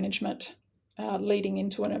weight management leading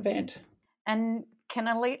into an event. And can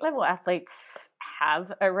elite level athletes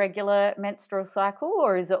have a regular menstrual cycle,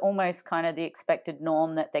 or is it almost kind of the expected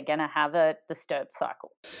norm that they're going to have a disturbed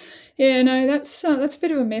cycle? Yeah, no, that's a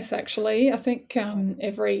bit of a myth, actually. I think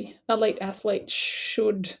every elite athlete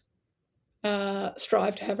should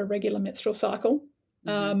strive to have a regular menstrual cycle.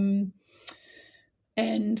 And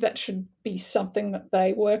that should be something that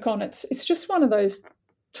they work on. It's just one of those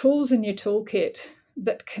tools in your toolkit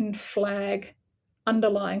that can flag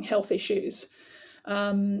underlying health issues.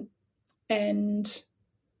 And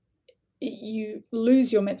you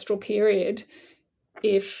lose your menstrual period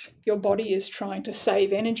if your body is trying to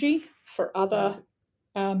save energy for other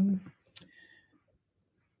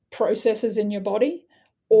processes in your body,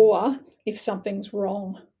 or if something's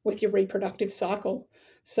wrong with your reproductive cycle.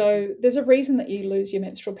 So there's a reason that you lose your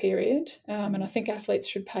menstrual period, and I think athletes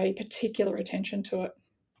should pay particular attention to it.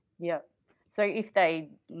 Yeah. So if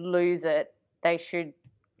they lose it, they should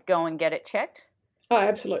go and get it checked? Oh,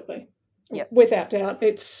 absolutely. Yep. Without doubt.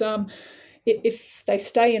 It's if they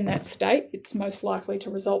stay in that state, it's most likely to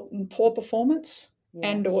result in poor performance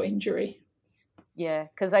and or injury. Yeah,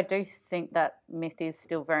 because I do think that myth is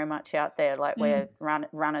still very much out there, like where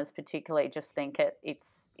runners particularly just think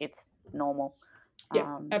it's normal.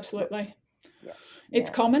 Yeah, absolutely. Yeah. It's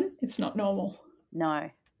common. It's not normal. No.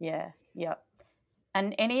 Yeah. Yep.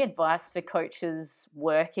 And any advice for coaches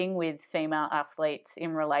working with female athletes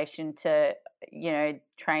in relation to,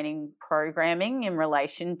 training programming in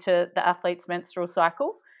relation to the athlete's menstrual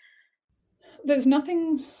cycle? There's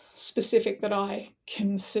nothing specific that I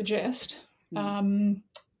can suggest.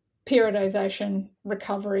 Periodization,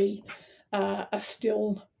 recovery are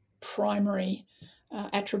still primary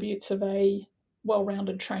attributes of a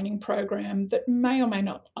well-rounded training program that may or may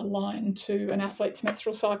not align to an athlete's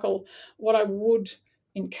menstrual cycle. What I would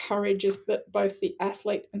encourage is that both the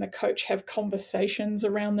athlete and the coach have conversations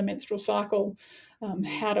around the menstrual cycle.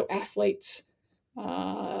 How do athletes,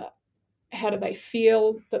 how do they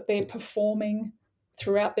feel that they're performing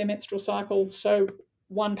throughout their menstrual cycle? So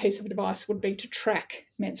one piece of advice would be to track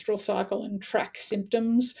menstrual cycle and track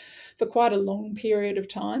symptoms for quite a long period of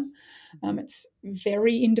time. It's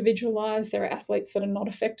very individualized. There are athletes that are not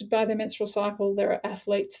affected by their menstrual cycle. There are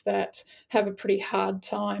athletes that have a pretty hard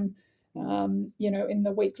time, in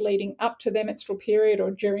the week leading up to their menstrual period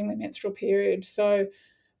or during the menstrual period. So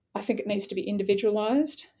I think it needs to be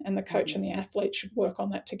individualized, and the coach and the athlete should work on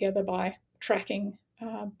that together by tracking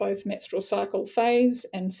both menstrual cycle phase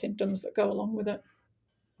and symptoms that go along with it.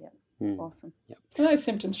 Awesome. Yep. And those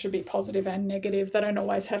symptoms should be positive and negative. They don't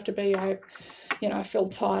always have to be, I feel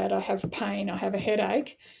tired, I have pain, I have a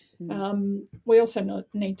headache. We also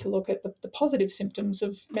need to look at the positive symptoms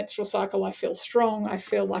of menstrual cycle. I feel strong. I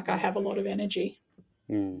feel like I have a lot of energy.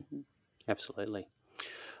 Absolutely.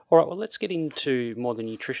 All right, well, let's get into more the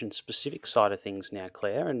nutrition-specific side of things now,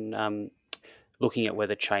 Claire, and looking at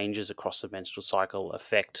whether changes across the menstrual cycle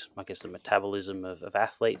affect, I guess, the metabolism of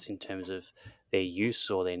athletes in terms of their use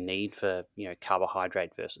or their need for,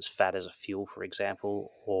 carbohydrate versus fat as a fuel, for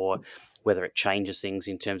example, or whether it changes things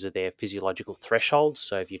in terms of their physiological thresholds.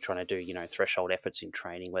 So if you're trying to do, threshold efforts in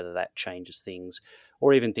training, whether that changes things,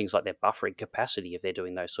 or even things like their buffering capacity if they're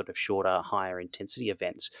doing those sort of shorter, higher intensity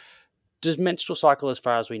events. Does menstrual cycle, as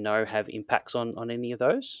far as we know, have impacts on any of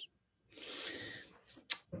those?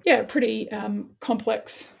 Yeah, pretty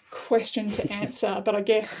complex question to answer, but I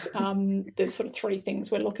guess there's sort of three things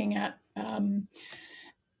we're looking at.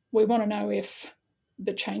 We want to know if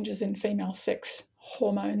the changes in female sex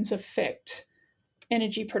hormones affect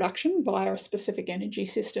energy production via a specific energy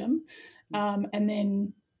system, and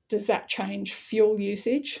then does that change fuel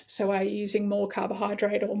usage? So are you using more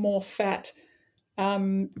carbohydrate or more fat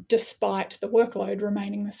despite the workload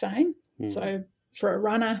remaining the same? So for a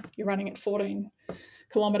runner, you're running at 14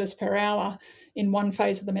 kilometres per hour in one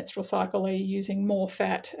phase of the menstrual cycle. Are you using more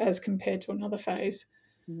fat as compared to another phase?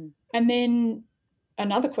 And then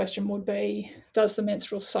another question would be, does the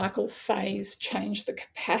menstrual cycle phase change the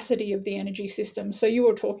capacity of the energy system? So you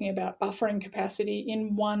were talking about buffering capacity.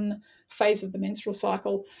 In one phase of the menstrual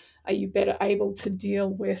cycle, are you better able to deal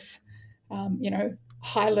with,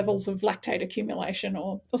 high levels of lactate accumulation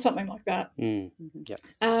or something like that?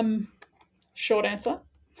 Short answer.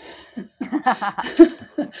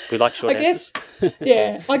 We like short answers.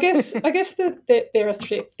 I guess that there are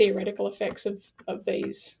theoretical effects of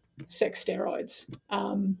these sex steroids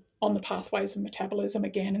on the pathways of metabolism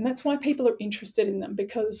again, and that's why people are interested in them,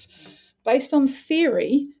 because based on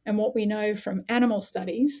theory and what we know from animal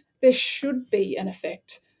studies, there should be an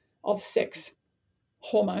effect of sex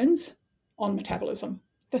hormones on metabolism.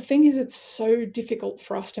 The thing is, it's so difficult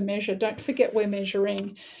for us to measure. Don't forget we're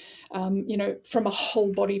measuring from a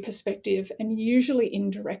whole body perspective, and usually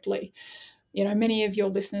indirectly. Many of your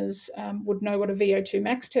listeners would know what a VO2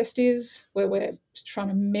 max test is, where we're trying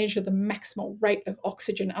to measure the maximal rate of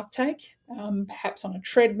oxygen uptake, perhaps on a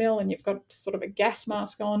treadmill and you've got sort of a gas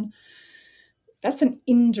mask on. That's an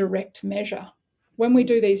indirect measure. When we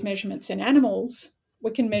do these measurements in animals,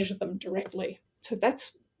 we can measure them directly. So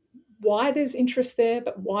that's why there's interest there,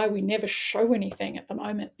 but why we never show anything at the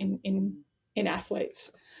moment in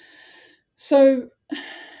athletes. So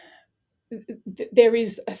there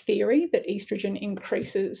is a theory that estrogen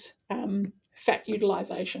increases fat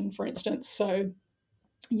utilization, for instance. So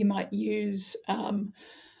you might use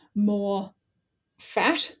more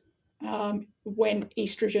fat when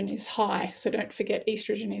estrogen is high. So don't forget,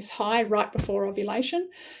 estrogen is high right before ovulation,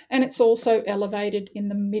 and it's also elevated in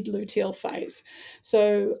the mid-luteal phase.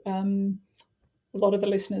 So a lot of the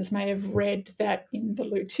listeners may have read that in the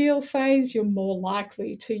luteal phase, you're more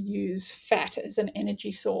likely to use fat as an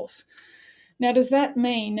energy source. Now, does that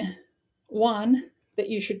mean, one, that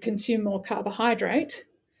you should consume more carbohydrate?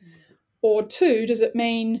 Or two, does it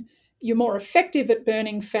mean you're more effective at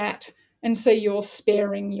burning fat and so you're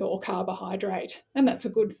sparing your carbohydrate? And that's a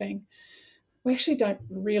good thing. We actually don't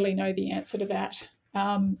really know the answer to that.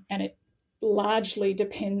 And it largely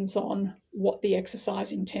depends on what the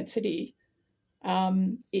exercise intensity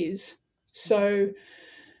is. So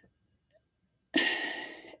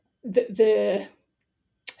the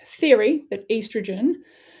theory that estrogen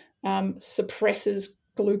suppresses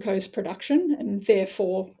glucose production and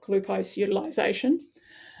therefore glucose utilization,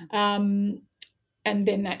 and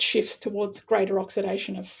then that shifts towards greater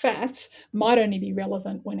oxidation of fats, might only be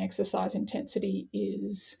relevant when exercise intensity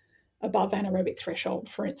is above anaerobic threshold,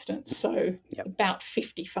 for instance. So about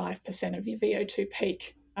 55% of your VO2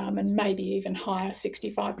 peak, and maybe even higher,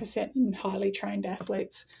 65% in highly trained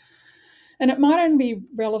athletes. And it might only be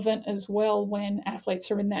relevant as well when athletes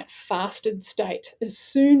are in that fasted state. As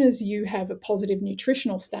soon as you have a positive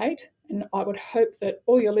nutritional state, and I would hope that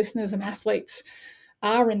all your listeners and athletes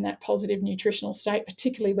are in that positive nutritional state,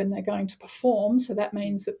 particularly when they're going to perform. So that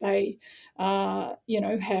means that they,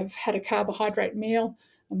 have had a carbohydrate meal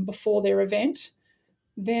before their event,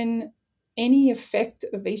 then any effect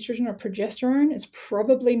of estrogen or progesterone is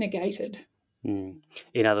probably negated.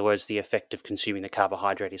 In other words, the effect of consuming the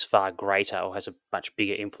carbohydrate is far greater or has a much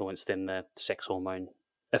bigger influence than the sex hormone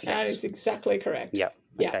effects. That is exactly correct. Yeah.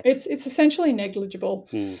 Okay. It's essentially negligible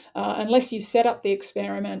unless you set up the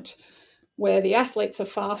experiment where the athletes are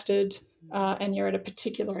fasted and you're at a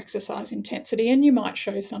particular exercise intensity, and you might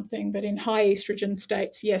show something, but in high estrogen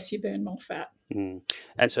states, yes, you burn more fat. And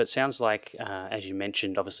so it sounds like, as you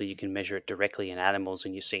mentioned, obviously you can measure it directly in animals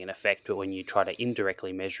and you see an effect, but when you try to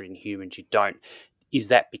indirectly measure it in humans, you don't. Is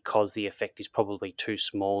that because the effect is probably too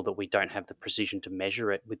small that we don't have the precision to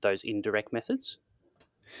measure it with those indirect methods?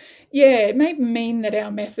 Yeah, it may mean that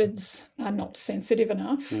our methods are not sensitive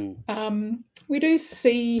enough. We do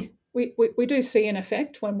see an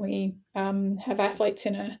effect when we have athletes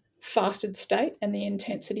in a fasted state and the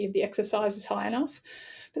intensity of the exercise is high enough,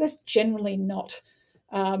 but that's generally not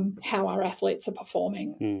how our athletes are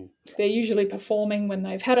performing. They're usually performing when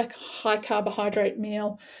they've had a high carbohydrate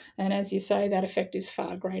meal, and as you say, that effect is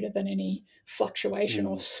far greater than any fluctuation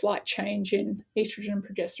or slight change in estrogen and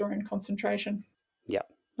progesterone concentration. Yeah.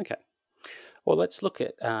 Okay. Well, let's look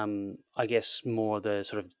at, I guess, more the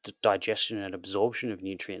sort of digestion and absorption of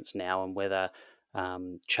nutrients now, and whether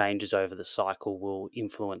changes over the cycle will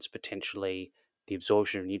influence potentially the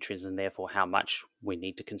absorption of nutrients and therefore how much we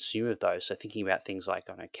need to consume of those. So thinking about things like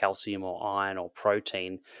calcium or iron or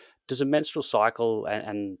protein, does a menstrual cycle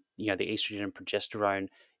and the estrogen and progesterone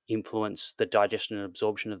influence the digestion and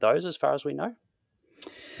absorption of those as far as we know?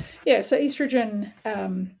 Yeah, so estrogen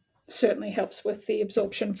certainly helps with the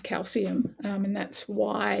absorption of calcium, and that's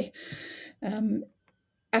why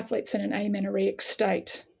athletes in an amenorrheic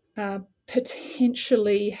state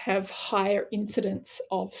potentially have higher incidence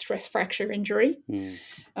of stress fracture injury.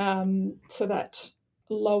 So that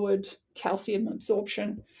lowered calcium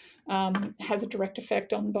absorption has a direct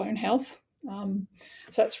effect on bone health.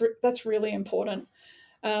 So that's really important.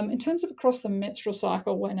 In terms of across the menstrual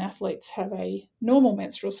cycle, when athletes have a normal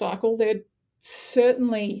menstrual cycle, there are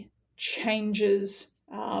certainly changes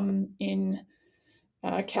in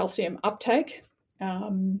calcium uptake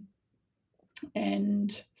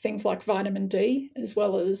and things like vitamin D, as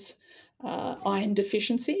well as iron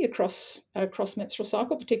deficiency across menstrual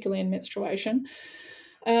cycle, particularly in menstruation.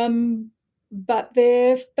 But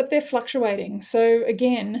they're fluctuating. So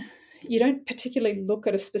again, you don't particularly look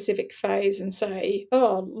at a specific phase and say,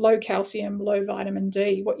 oh, low calcium, low vitamin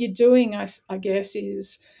D. What you're doing, I guess,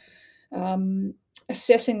 is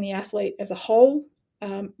assessing the athlete as a whole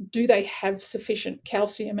do they have sufficient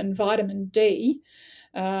calcium and vitamin D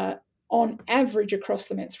on average across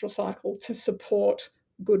the menstrual cycle to support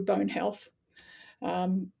good bone health?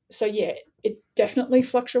 So yeah, it definitely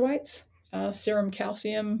fluctuates, serum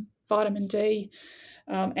calcium, vitamin D,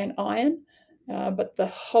 and iron. But the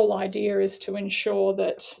whole idea is to ensure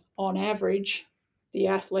that on average, the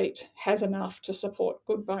athlete has enough to support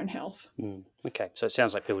good bone health. Okay, so it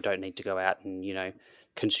sounds like people don't need to go out and,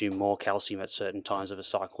 consume more calcium at certain times of a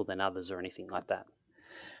cycle than others or anything like that.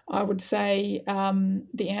 I would say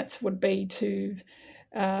the answer would be to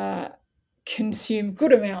consume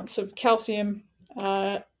good amounts of calcium,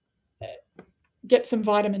 get some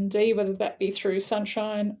vitamin D, whether that be through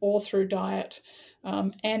sunshine or through diet,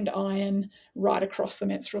 and iron right across the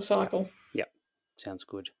menstrual cycle. Yep, sounds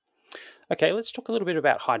good. Okay, let's talk a little bit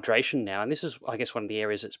about hydration now. And this is, I guess, one of the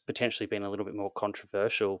areas that's potentially been a little bit more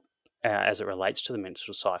controversial as it relates to the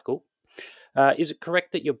menstrual cycle. Is it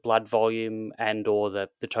correct that your blood volume and or the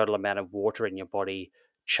total amount of water in your body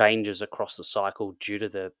changes across the cycle due to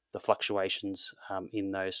the fluctuations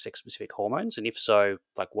in those sex-specific hormones? And if so,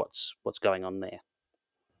 like what's going on there?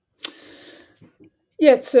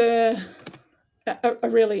 Yeah, it's a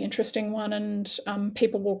really interesting one, and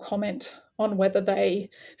people will comment on whether they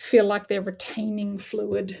feel like they're retaining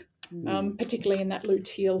fluid, particularly in that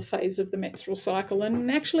luteal phase of the menstrual cycle. And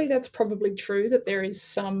actually, that's probably true, that there is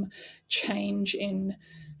some change in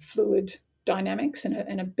fluid dynamics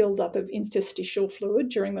and a buildup of interstitial fluid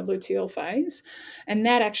during the luteal phase. And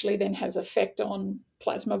that actually then has effect on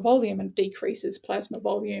plasma volume and decreases plasma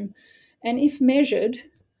volume. And if measured,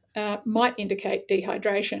 might indicate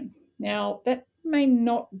dehydration. Now, that may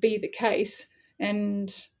not be the case, and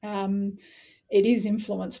it is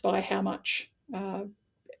influenced by how much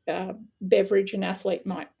beverage an athlete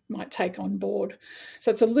might take on board. So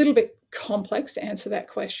it's a little bit complex to answer that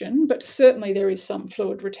question, but certainly there is some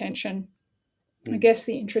fluid retention. I guess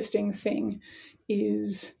the interesting thing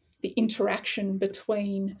is the interaction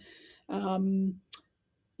between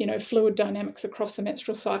fluid dynamics across the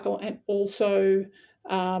menstrual cycle and also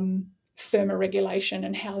thermoregulation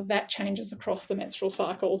and how that changes across the menstrual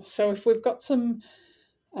cycle. So if we've got some,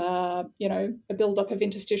 a buildup of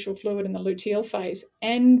interstitial fluid in the luteal phase,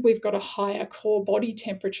 and we've got a higher core body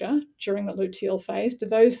temperature during the luteal phase, do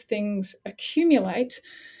those things accumulate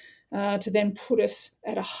to then put us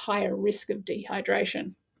at a higher risk of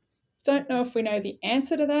dehydration? Don't know if we know the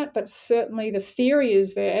answer to that, but certainly the theory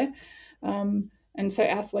is there. And so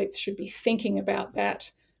athletes should be thinking about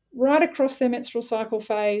that right across their menstrual cycle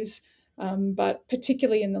phase, but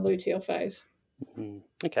particularly in the luteal phase.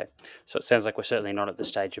 Okay, so it sounds like we're certainly not at the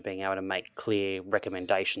stage of being able to make clear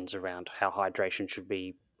recommendations around how hydration should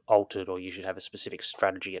be altered, or you should have a specific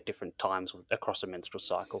strategy at different times across a menstrual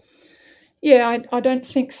cycle. Yeah, I don't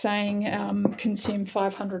think saying consume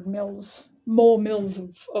 500 more mils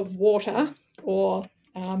of water or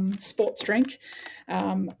sports drink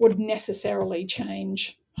would necessarily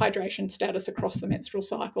change hydration status across the menstrual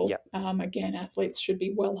cycle. Yep. Again, athletes should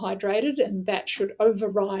be well hydrated, and that should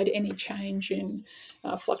override any change in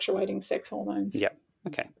fluctuating sex hormones. Yep.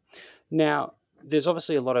 Okay. Now, there's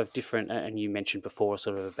obviously a lot of different, and you mentioned before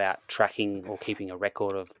sort of about tracking or keeping a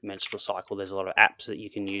record of menstrual cycle. There's a lot of apps that you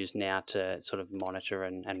can use now to sort of monitor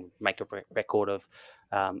and make a record of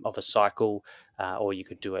a cycle, or you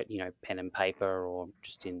could do it, pen and paper or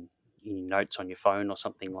just in notes on your phone or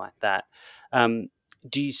something like that.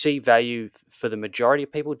 Do you see value for the majority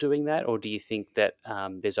of people doing that, or do you think that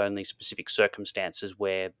there's only specific circumstances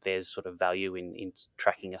where there's sort of value in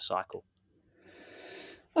tracking a cycle?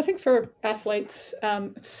 I think for athletes,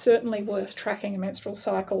 it's certainly worth tracking a menstrual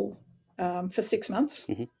cycle for 6 months,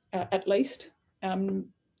 at least,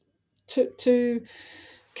 to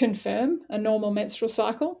confirm a normal menstrual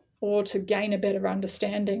cycle or to gain a better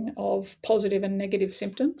understanding of positive and negative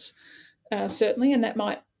symptoms, certainly. And that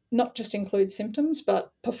might not just include symptoms,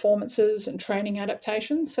 but performances and training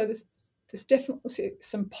adaptations. So there's definitely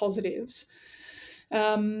some positives.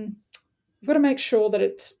 We've got to make sure that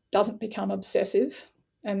it doesn't become obsessive,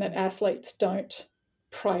 and that athletes don't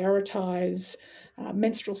prioritise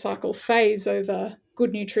menstrual cycle phase over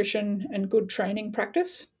good nutrition and good training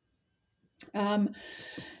practice. And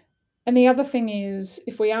the other thing is,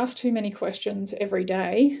 if we ask too many questions every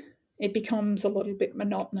day, it becomes a little bit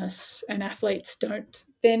monotonous, and athletes don't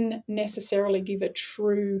then necessarily give a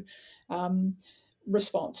true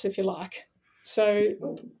response, if you like. So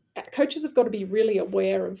coaches have got to be really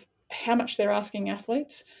aware of how much they're asking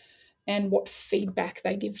athletes and what feedback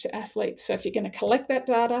they give to athletes. So if you're going to collect that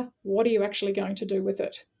data, what are you actually going to do with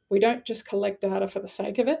it? We don't just collect data for the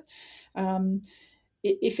sake of it.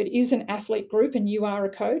 If it is an athlete group and you are a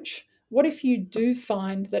coach, what if you do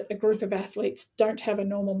find that a group of athletes don't have a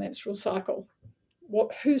normal menstrual cycle?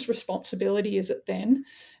 Whose responsibility is it then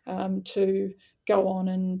to go on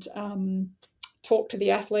and talk to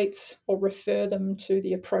the athletes or refer them to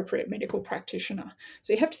the appropriate medical practitioner?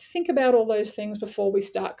 So you have to think about all those things before we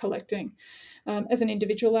start collecting. As an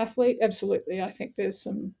individual athlete, absolutely, I think there's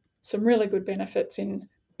some really good benefits in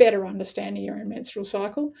better understanding your own menstrual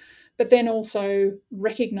cycle, but then also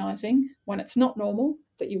recognising when it's not normal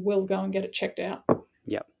that you will go and get it checked out.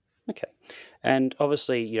 Yep. Okay. And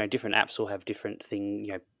obviously, different apps will have different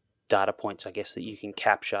data points, I guess, that you can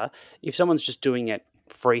capture. If someone's just doing it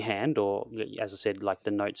freehand, or as I said, like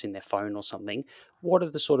the notes in their phone or something, what are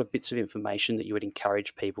the sort of bits of information that you would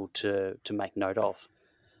encourage people to make note of?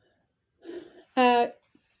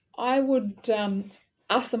 I would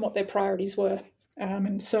ask them what their priorities were.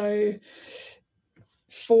 And so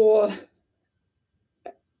for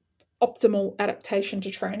optimal adaptation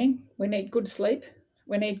to training, we need good sleep,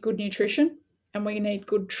 we need good nutrition, and we need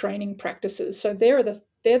good training practices. So they're the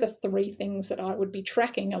three things that I would be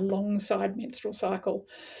tracking alongside menstrual cycle.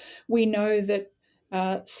 We know that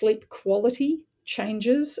sleep quality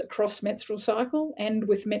changes across menstrual cycle and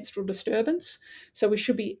with menstrual disturbance. So we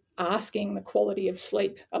should be asking the quality of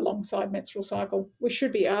sleep alongside menstrual cycle. We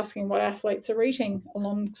should be asking what athletes are eating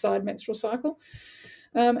alongside menstrual cycle,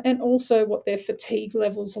 and also what their fatigue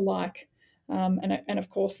levels are like. And of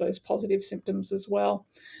course, those positive symptoms as well.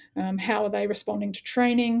 How are they responding to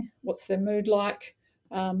training? What's their mood like?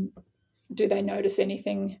 Do they notice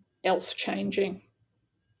anything else changing?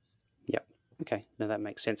 Yep. Okay. No, that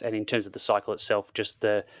makes sense. And in terms of the cycle itself, just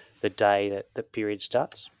the day that the period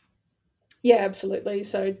starts? Yeah, absolutely.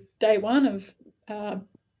 So day one of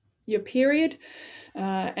your period,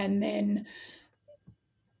 and then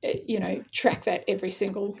track that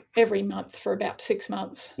every month for about 6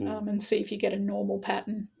 months, and see if you get a normal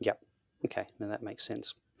pattern. Yep. Okay. No, that makes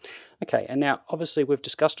sense. Okay, and now obviously we've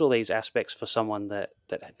discussed all these aspects for someone that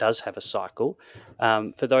does have a cycle.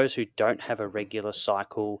 For those who don't have a regular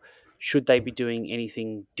cycle, should they be doing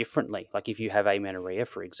anything differently? Like if you have amenorrhea,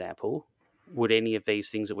 for example, would any of these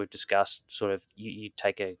things that we've discussed sort of you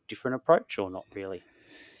take a different approach or not really?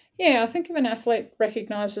 Yeah, I think if an athlete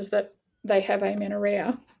recognises that they have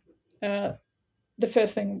amenorrhea, the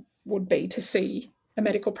first thing would be to see a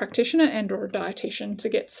medical practitioner and or a dietitian to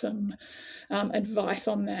get some advice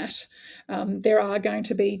on that. There are going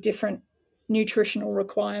to be different nutritional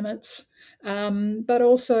requirements, but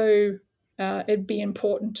also it'd be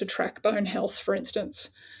important to track bone health, for instance.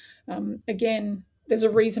 Again, there's a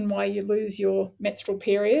reason why you lose your menstrual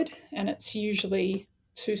period, and it's usually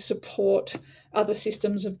to support other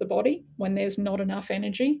systems of the body when there's not enough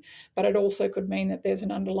energy, but it also could mean that there's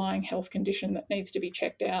an underlying health condition that needs to be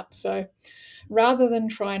checked out. So rather than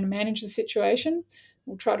try and manage the situation,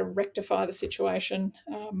 we'll try to rectify the situation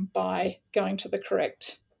by going to the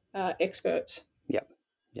correct experts.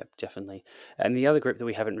 Yep, definitely. And the other group that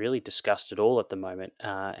we haven't really discussed at all at the moment,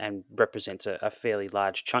 and represents a fairly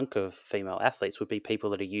large chunk of female athletes, would be people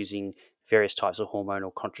that are using various types of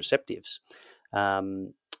hormonal contraceptives.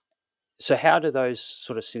 So how do those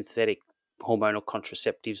sort of synthetic hormonal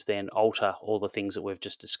contraceptives then alter all the things that we've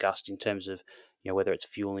just discussed in terms of, whether it's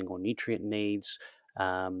fueling or nutrient needs,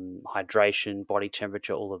 hydration, body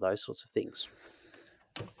temperature, all of those sorts of things?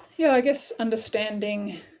 Yeah, I guess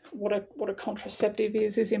understanding what a contraceptive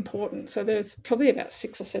is important. So there's probably about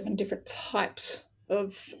 6 or 7 different types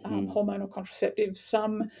of hormonal contraceptives,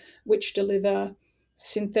 some which deliver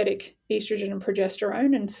synthetic estrogen and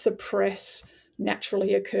progesterone and suppress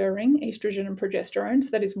naturally occurring estrogen and progesterone. So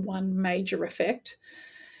that is one major effect.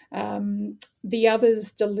 The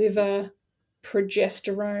others deliver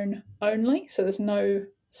progesterone only, so there's no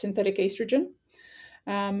synthetic estrogen.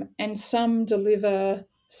 And some deliver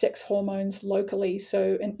sex hormones locally.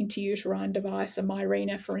 So an intrauterine device, a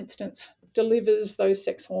Mirena, for instance, delivers those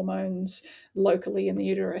sex hormones locally in the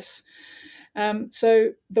uterus.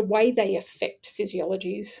 So the way they affect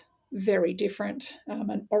physiology is very different.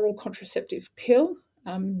 An oral contraceptive pill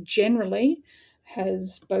generally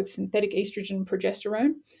has both synthetic estrogen and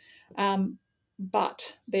progesterone,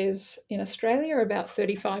 but there's in Australia about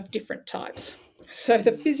 35 different types. So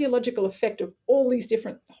the physiological effect of all these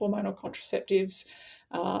different hormonal contraceptives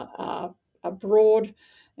are broad,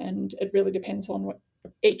 and it really depends on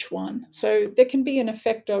each one. So there can be an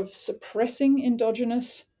effect of suppressing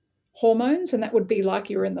endogenous hormones, and that would be like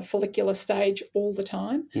you're in the follicular stage all the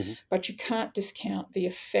time, but you can't discount the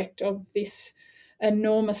effect of this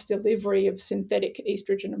enormous delivery of synthetic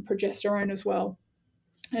estrogen and progesterone as well.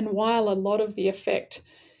 And while a lot of the effect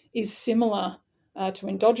is similar to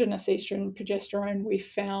endogenous estrogen and progesterone, we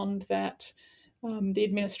found that the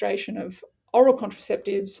administration of oral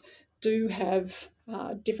contraceptives do have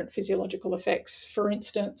different physiological effects. For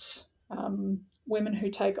instance, women who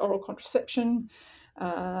take oral contraception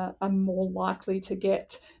are more likely to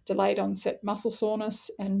get delayed onset muscle soreness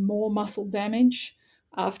and more muscle damage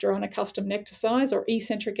after unaccustomed exercise or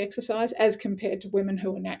eccentric exercise as compared to women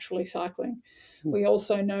who are naturally cycling. We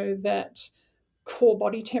also know that core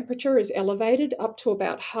body temperature is elevated up to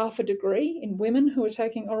about 0.5 degree in women who are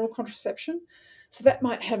taking oral contraception. So that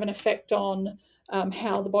might have an effect on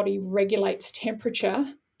how the body regulates temperature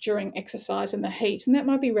during exercise in the heat. And that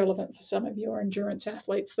might be relevant for some of your endurance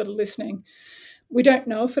athletes that are listening. We don't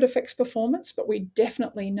know if it affects performance, but we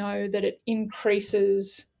definitely know that it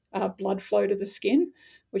increases blood flow to the skin,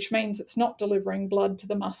 which means it's not delivering blood to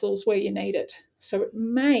the muscles where you need it. So it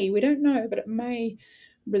may, we don't know, but it may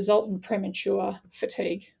result in premature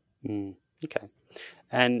fatigue. Okay.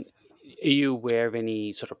 And are you aware of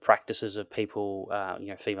any sort of practices of people,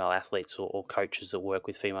 female athletes or coaches that work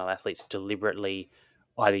with female athletes deliberately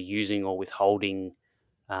either using or withholding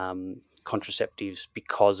contraceptives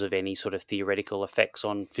because of any sort of theoretical effects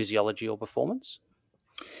on physiology or performance?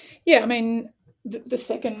 Yeah, I mean, the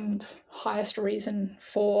second highest reason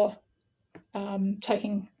for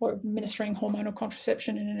taking or administering hormonal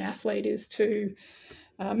contraception in an athlete is to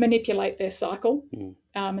manipulate their cycle.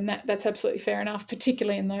 And that's absolutely fair enough,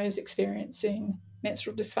 particularly in those experiencing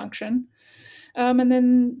menstrual dysfunction. And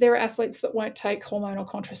then there are athletes that won't take hormonal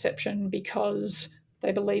contraception because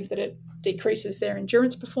they believe that it decreases their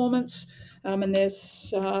endurance performance. And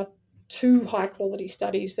there's 2 high-quality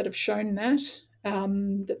studies that have shown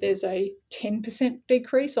that there's a 10%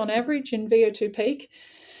 decrease on average in VO2 peak.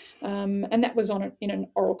 And that was in an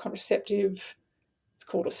oral contraceptive. It's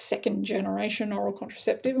called a second-generation oral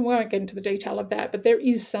contraceptive, and we won't get into the detail of that, but there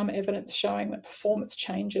is some evidence showing that performance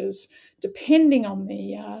changes depending on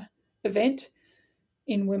the event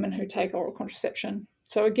in women who take oral contraception.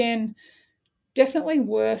 So again, definitely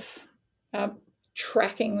worth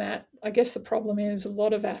tracking that. I guess the problem is a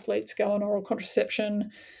lot of athletes go on oral contraception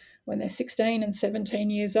when they're 16 and 17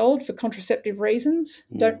 years old for contraceptive reasons,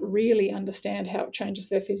 don't really understand how it changes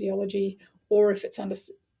their physiology or if it's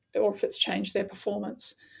changed their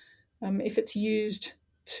performance. If it's used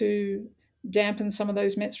to dampen some of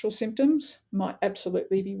those menstrual symptoms, might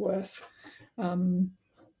absolutely be worth, administering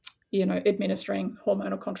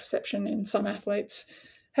hormonal contraception in some athletes.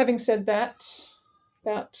 Having said that,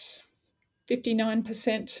 about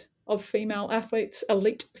 59% of female athletes,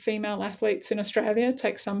 elite female athletes in Australia,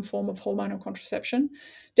 take some form of hormonal contraception.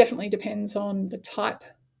 Definitely depends on the type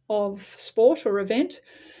of sport or event.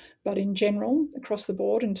 But in general, across the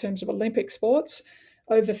board, in terms of Olympic sports,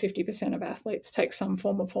 over 50% of athletes take some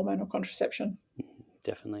form of hormonal contraception.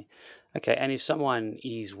 Definitely. Okay, and if someone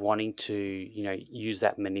is wanting to, use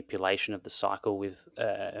that manipulation of the cycle with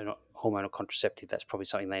a hormonal contraceptive, that's probably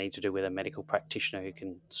something they need to do with a medical practitioner who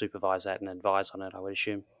can supervise that and advise on it, I would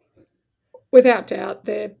assume. Without doubt,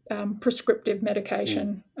 they're prescriptive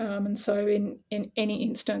medication, and so in any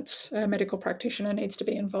instance, a medical practitioner needs to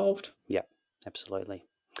be involved. Yeah, absolutely.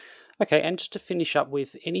 Okay, and just to finish up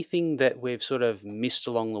with, anything that we've sort of missed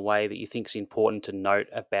along the way that you think is important to note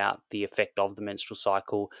about the effect of the menstrual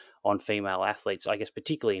cycle on female athletes, I guess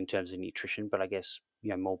particularly in terms of nutrition, but I guess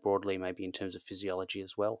more broadly maybe in terms of physiology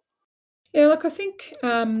as well? Yeah, look, I think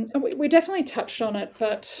we definitely touched on it,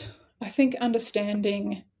 but I think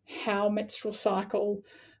understanding how menstrual cycle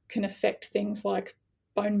can affect things like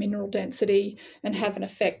bone mineral density and have an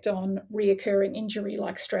effect on reoccurring injury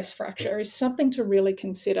like stress fracture is something to really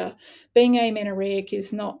consider. Being amenorrheic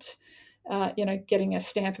is not, getting a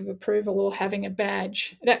stamp of approval or having a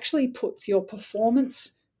badge. It actually puts your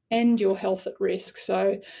performance and your health at risk.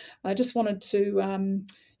 So I just wanted to,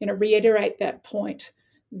 reiterate that point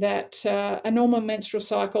that a normal menstrual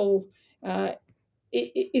cycle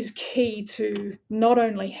is key to not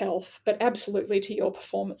only health, but absolutely to your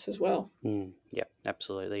performance as well. Yeah,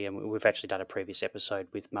 absolutely. And we've actually done a previous episode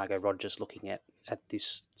with Margot Rogers looking at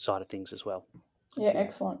this side of things as well. Yeah,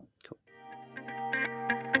 excellent. Cool.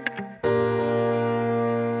 All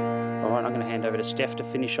right, I'm going to hand over to Steph to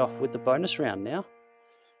finish off with the bonus round now.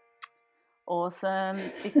 Awesome.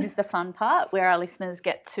 This is the fun part where our listeners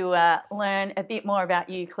get to learn a bit more about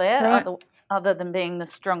you, Claire, Right. other than being the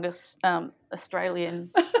strongest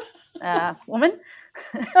Australian woman.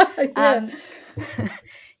 Yeah.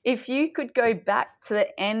 If you could go back to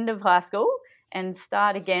the end of high school and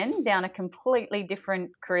start again down a completely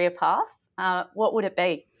different career path, what would it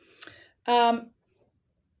be?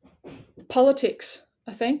 Politics,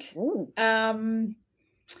 I think. Ooh.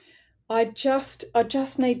 I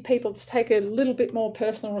just need people to take a little bit more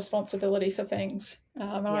personal responsibility for things.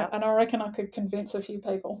 And I reckon I could convince a few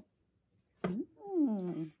people.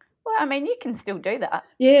 Well, I mean, you can still do that.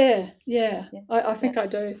 Yeah. I think I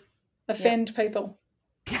do. Offend people.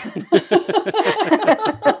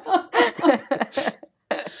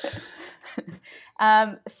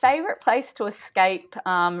 Favorite place to escape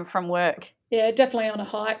from work? Yeah, definitely on a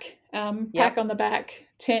hike. Pack on the back,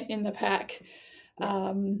 tent in the pack.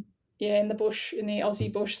 In the bush, in the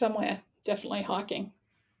Aussie bush somewhere. Definitely hiking.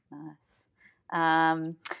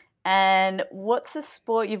 Nice. And what's a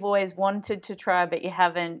sport you've always wanted to try but you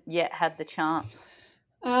haven't yet had the chance?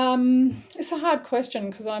 It's a hard question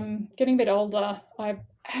because I'm getting a bit older. I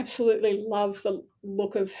absolutely love the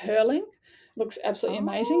look of hurling. Looks absolutely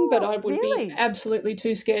amazing, but I would be absolutely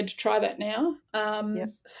too scared to try that now.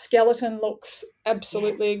 Skeleton looks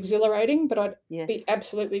absolutely exhilarating, but I'd be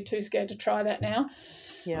absolutely too scared to try that now.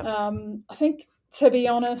 I think, to be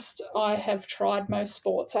honest, I have tried most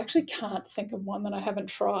sports. I actually can't think of one that I haven't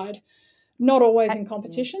tried. Not always in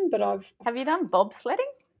competition, but I've... Have you done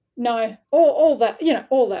bobsledding? No, all that,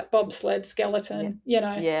 all that bobsled, skeleton,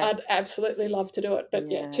 I'd absolutely love to do it,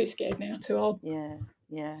 but too scared now, too old.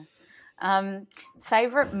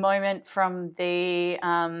 Favorite moment from the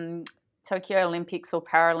Tokyo Olympics or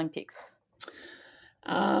Paralympics?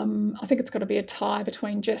 I think it's got to be a tie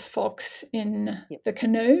between Jess Fox in the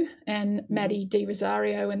canoe and Maddie Di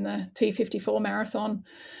Rosario in the T54 marathon.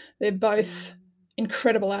 They're both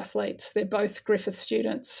incredible athletes. They're both Griffith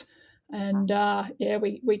students. And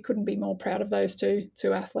we couldn't be more proud of those two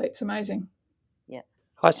athletes. Amazing.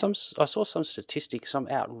 I saw some statistics. Some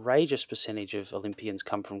outrageous percentage of Olympians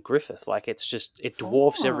come from Griffith. Like it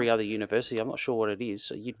dwarfs every other university. I'm not sure what it is.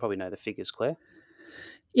 So you'd probably know the figures, Claire.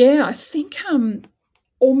 Yeah, I think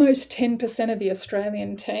almost 10% of the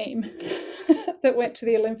Australian team that went to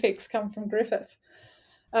the Olympics come from Griffith.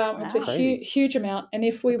 It's a huge amount. And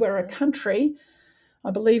if we were a country,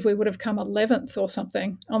 I believe we would have come 11th or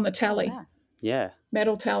something on the tally. Oh, wow. Yeah.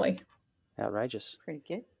 Medal tally. Outrageous. Pretty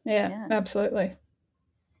good. Yeah, absolutely.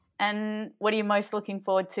 And what are you most looking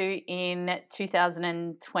forward to in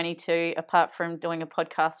 2022, apart from doing a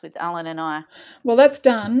podcast with Alan and I? Well, that's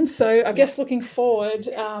done. So I guess looking forward,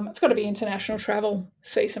 it's got to be international travel,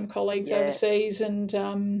 see some colleagues overseas and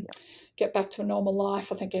get back to a normal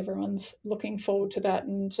life. I think everyone's looking forward to that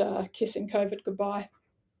and kissing COVID goodbye.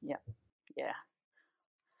 Yeah.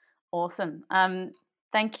 Awesome.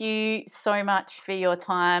 Thank you so much for your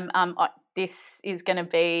time. This is going to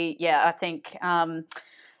be, I think,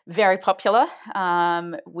 very popular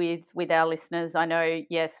with our listeners. I know,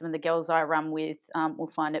 some of the girls I run with will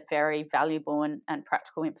find it very valuable and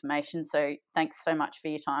practical information. So thanks so much for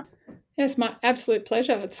your time. Yes, my absolute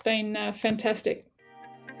pleasure. It's been fantastic.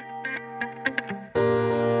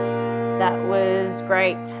 That was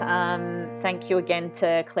great. Thank you again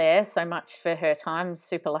to Claire so much for her time.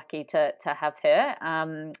 Super lucky to have her.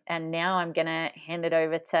 And now I'm going to hand it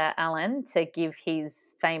over to Alan to give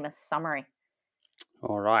his famous summary.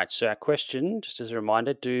 All right. So our question, just as a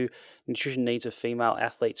reminder, do nutrition needs of female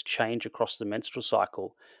athletes change across the menstrual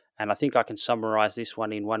cycle? And I think I can summarize this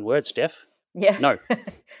one in one word, Steph. Yeah. No.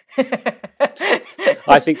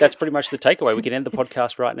 I think that's pretty much the takeaway. We can end the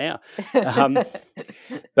podcast right now.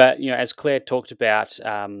 But, as Claire talked about,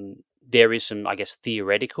 there is some, I guess,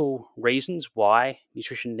 theoretical reasons why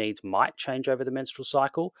nutrition needs might change over the menstrual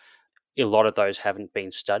cycle. A lot of those haven't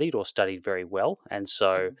been studied or studied very well. And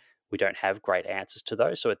so we don't have great answers to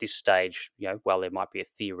those. So at this stage, while there might be a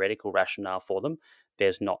theoretical rationale for them,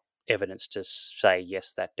 there's not evidence to say,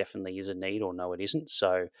 yes, that definitely is a need or no, it isn't.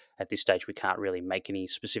 So at this stage, we can't really make any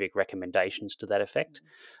specific recommendations to that effect.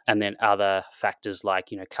 And then other factors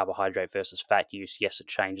like, carbohydrate versus fat use, yes, it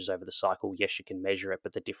changes over the cycle. Yes, you can measure it,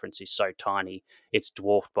 but the difference is so tiny. It's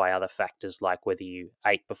dwarfed by other factors like whether you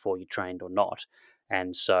ate before you trained or not.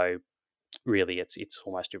 And so really it's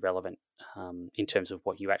almost irrelevant in terms of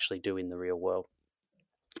what you actually do in the real world.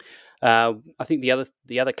 I think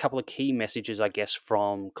the other couple of key messages, I guess,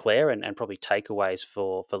 from Claire and probably takeaways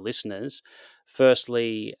for listeners.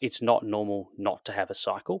 Firstly, it's not normal not to have a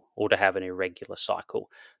cycle or to have an irregular cycle.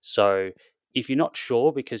 So if you're not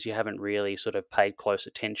sure because you haven't really sort of paid close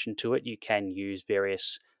attention to it, you can use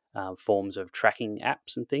various forms of tracking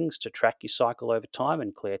apps and things to track your cycle over time.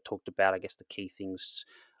 And Claire talked about, I guess, the key things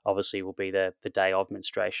obviously will be the day of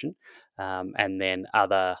menstruation, and then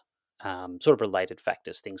other sort of related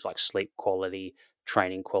factors, things like sleep quality,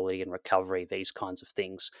 training quality and recovery, these kinds of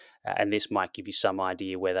things. And this might give you some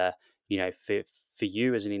idea whether, for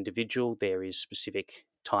you as an individual, there is specific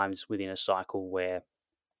times within a cycle where,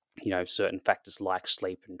 certain factors like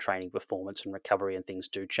sleep and training performance and recovery and things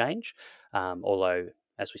do change. Although,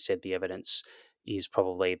 as we said, the evidence is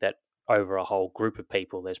probably that over a whole group of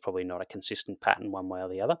people, there's probably not a consistent pattern one way or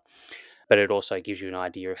the other. But it also gives you an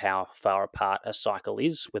idea of how far apart a cycle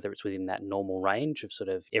is, whether it's within that normal range of sort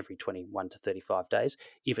of every 21 to 35 days.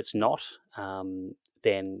 If it's not,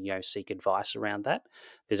 then, seek advice around that.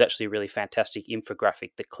 There's actually a really fantastic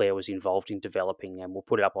infographic that Claire was involved in developing, and we'll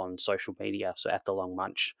put it up on social media, so at The Long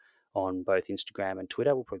Munch on both Instagram and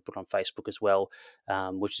Twitter. We'll probably put it on Facebook as well,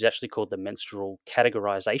 which is actually called the menstrual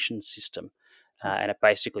categorization system. And it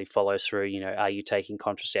basically follows through, are you taking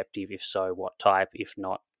contraceptive? If so, what type? If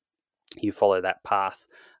not, you follow that path,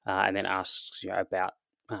 and then asks about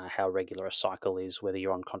how regular a cycle is, whether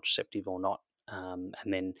you're on contraceptive or not, and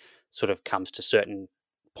then sort of comes to certain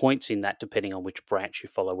points in that, depending on which branch you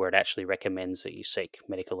follow, where it actually recommends that you seek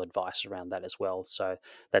medical advice around that as well. So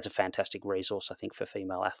that's a fantastic resource, I think, for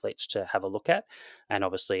female athletes to have a look at. And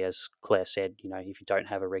obviously, as Claire said, if you don't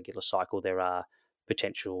have a regular cycle, there are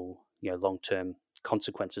potential long-term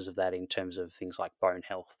consequences of that in terms of things like bone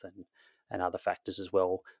health and other factors as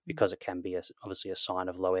well, because it can be obviously a sign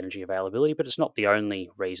of low energy availability, but it's not the only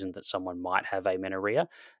reason that someone might have amenorrhea.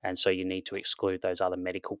 And so you need to exclude those other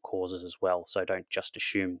medical causes as well. So don't just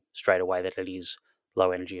assume straight away that it is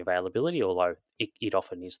low energy availability, although it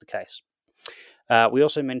often is the case. We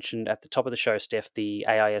also mentioned at the top of the show, Steph, the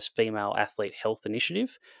AIS Female Athlete Health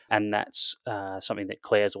Initiative, and that's something that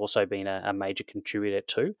Claire's also been a major contributor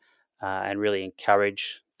to, and really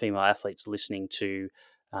encourage female athletes listening to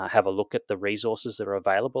have a look at the resources that are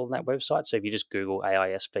available on that website. So if you just Google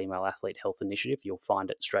AIS Female Athlete Health Initiative, you'll find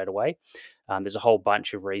it straight away. There's a whole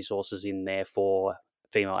bunch of resources in there for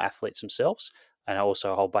female athletes themselves, and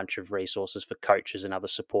also a whole bunch of resources for coaches and other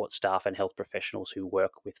support staff and health professionals who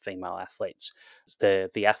work with female athletes.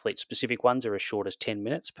 The athlete-specific ones are as short as 10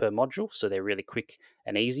 minutes per module, so they're really quick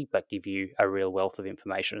and easy, but give you a real wealth of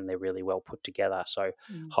information, and they're really well put together. So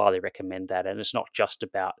highly recommend that. And it's not just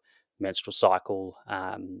about menstrual cycle.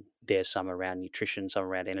 There's some around nutrition, some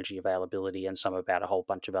around energy availability, and some about a whole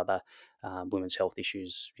bunch of other women's health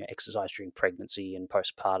issues, exercise during pregnancy and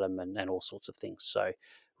postpartum and all sorts of things. So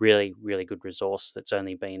really, really good resource that's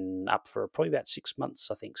only been up for probably about 6 months,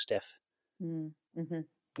 I think, Steph. Mm-hmm.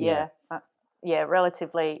 Yeah.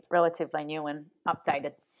 Relatively new and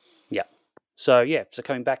updated. Yeah. So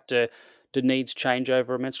coming back to, do needs change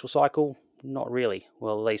over a menstrual cycle? Not really.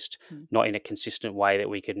 Well, at least not in a consistent way that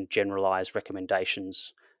we can generalize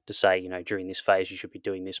recommendations to say, during this phase you should be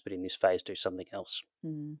doing this, but in this phase do something else.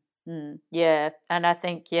 Yeah, and I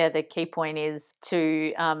think the key point is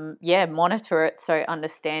to monitor it, so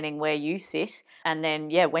understanding where you sit, and then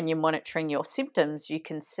when you're monitoring your symptoms, you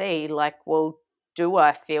can see like, well, do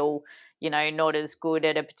I feel not as good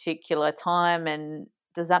at a particular time, and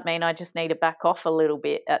does that mean I just need to back off a little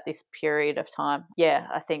bit at this period of time? Yeah,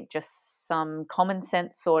 I think just some common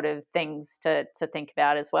sense sort of things to think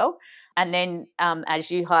about as well. And then,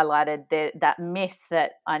 as you highlighted, that myth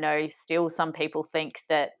that I know still some people think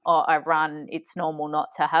that, I run, it's normal not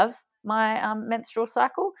to have my menstrual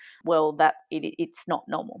cycle. Well, that it's not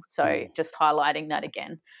normal. So just highlighting that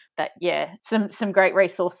again. But some great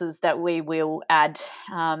resources that we will add,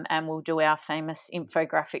 and we'll do our famous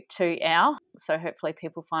infographic too. So hopefully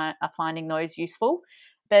people are finding those useful.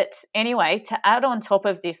 But anyway, to add on top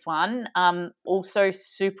of this one, also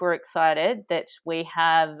super excited that we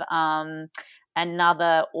have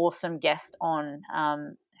another awesome guest on.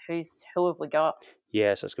 Who have we got?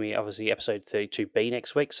 Yeah, so it's going to be obviously episode 32B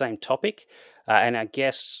next week, same topic. And our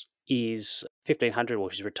guest is 1500, well,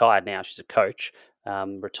 she's retired now, she's a coach,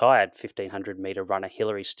 retired 1500 metre runner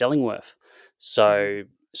Hilary Stellingworth. So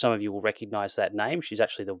some of you will recognise that name. She's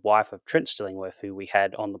actually the wife of Trent Stellingworth, who we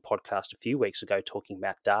had on the podcast a few weeks ago talking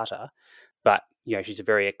about data. But, she's a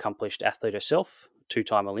very accomplished athlete herself,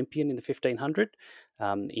 two-time Olympian in the 1500,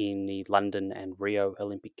 in the London and Rio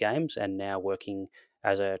Olympic Games, and now working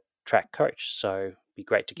as a track coach. So it'd be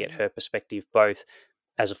great to get her perspective, both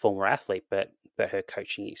as a former athlete, but her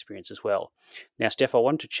coaching experience as well. Now, Steph, I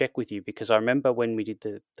wanted to check with you because I remember when we did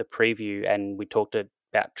the preview and we talked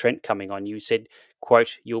about Trent coming on, you said,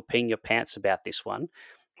 quote, "You'll ping your pants about this one."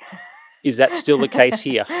 Is that still the case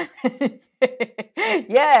here?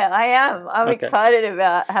 Yeah, I am. I'm excited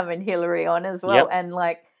about having Hilary on as well. Yep.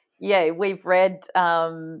 And we've read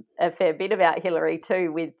a fair bit about Hilary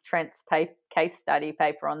too with Trent's case study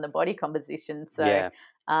paper on the body composition. So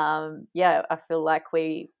I feel like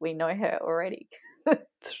we know her already.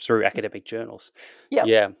 Through academic journals. Yep.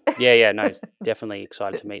 Yeah. No, definitely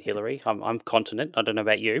excited to meet Hilary. I'm continent. I don't know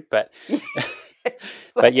about you, but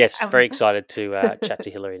but yes, very excited to chat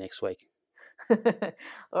to Hilary next week.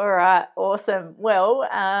 All right, awesome. Well,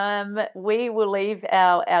 we will leave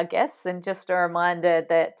our guests, and just a reminder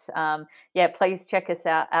that, please check us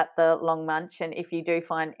out at the Long Munch. And if you do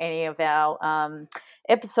find any of our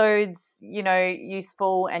episodes,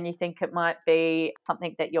 useful, and you think it might be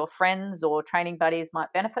something that your friends or training buddies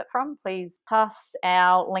might benefit from, please pass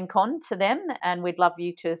our link on to them, and we'd love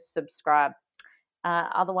you to subscribe.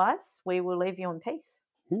 Otherwise, we will leave you in peace.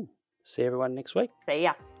 See everyone next week. See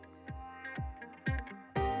ya.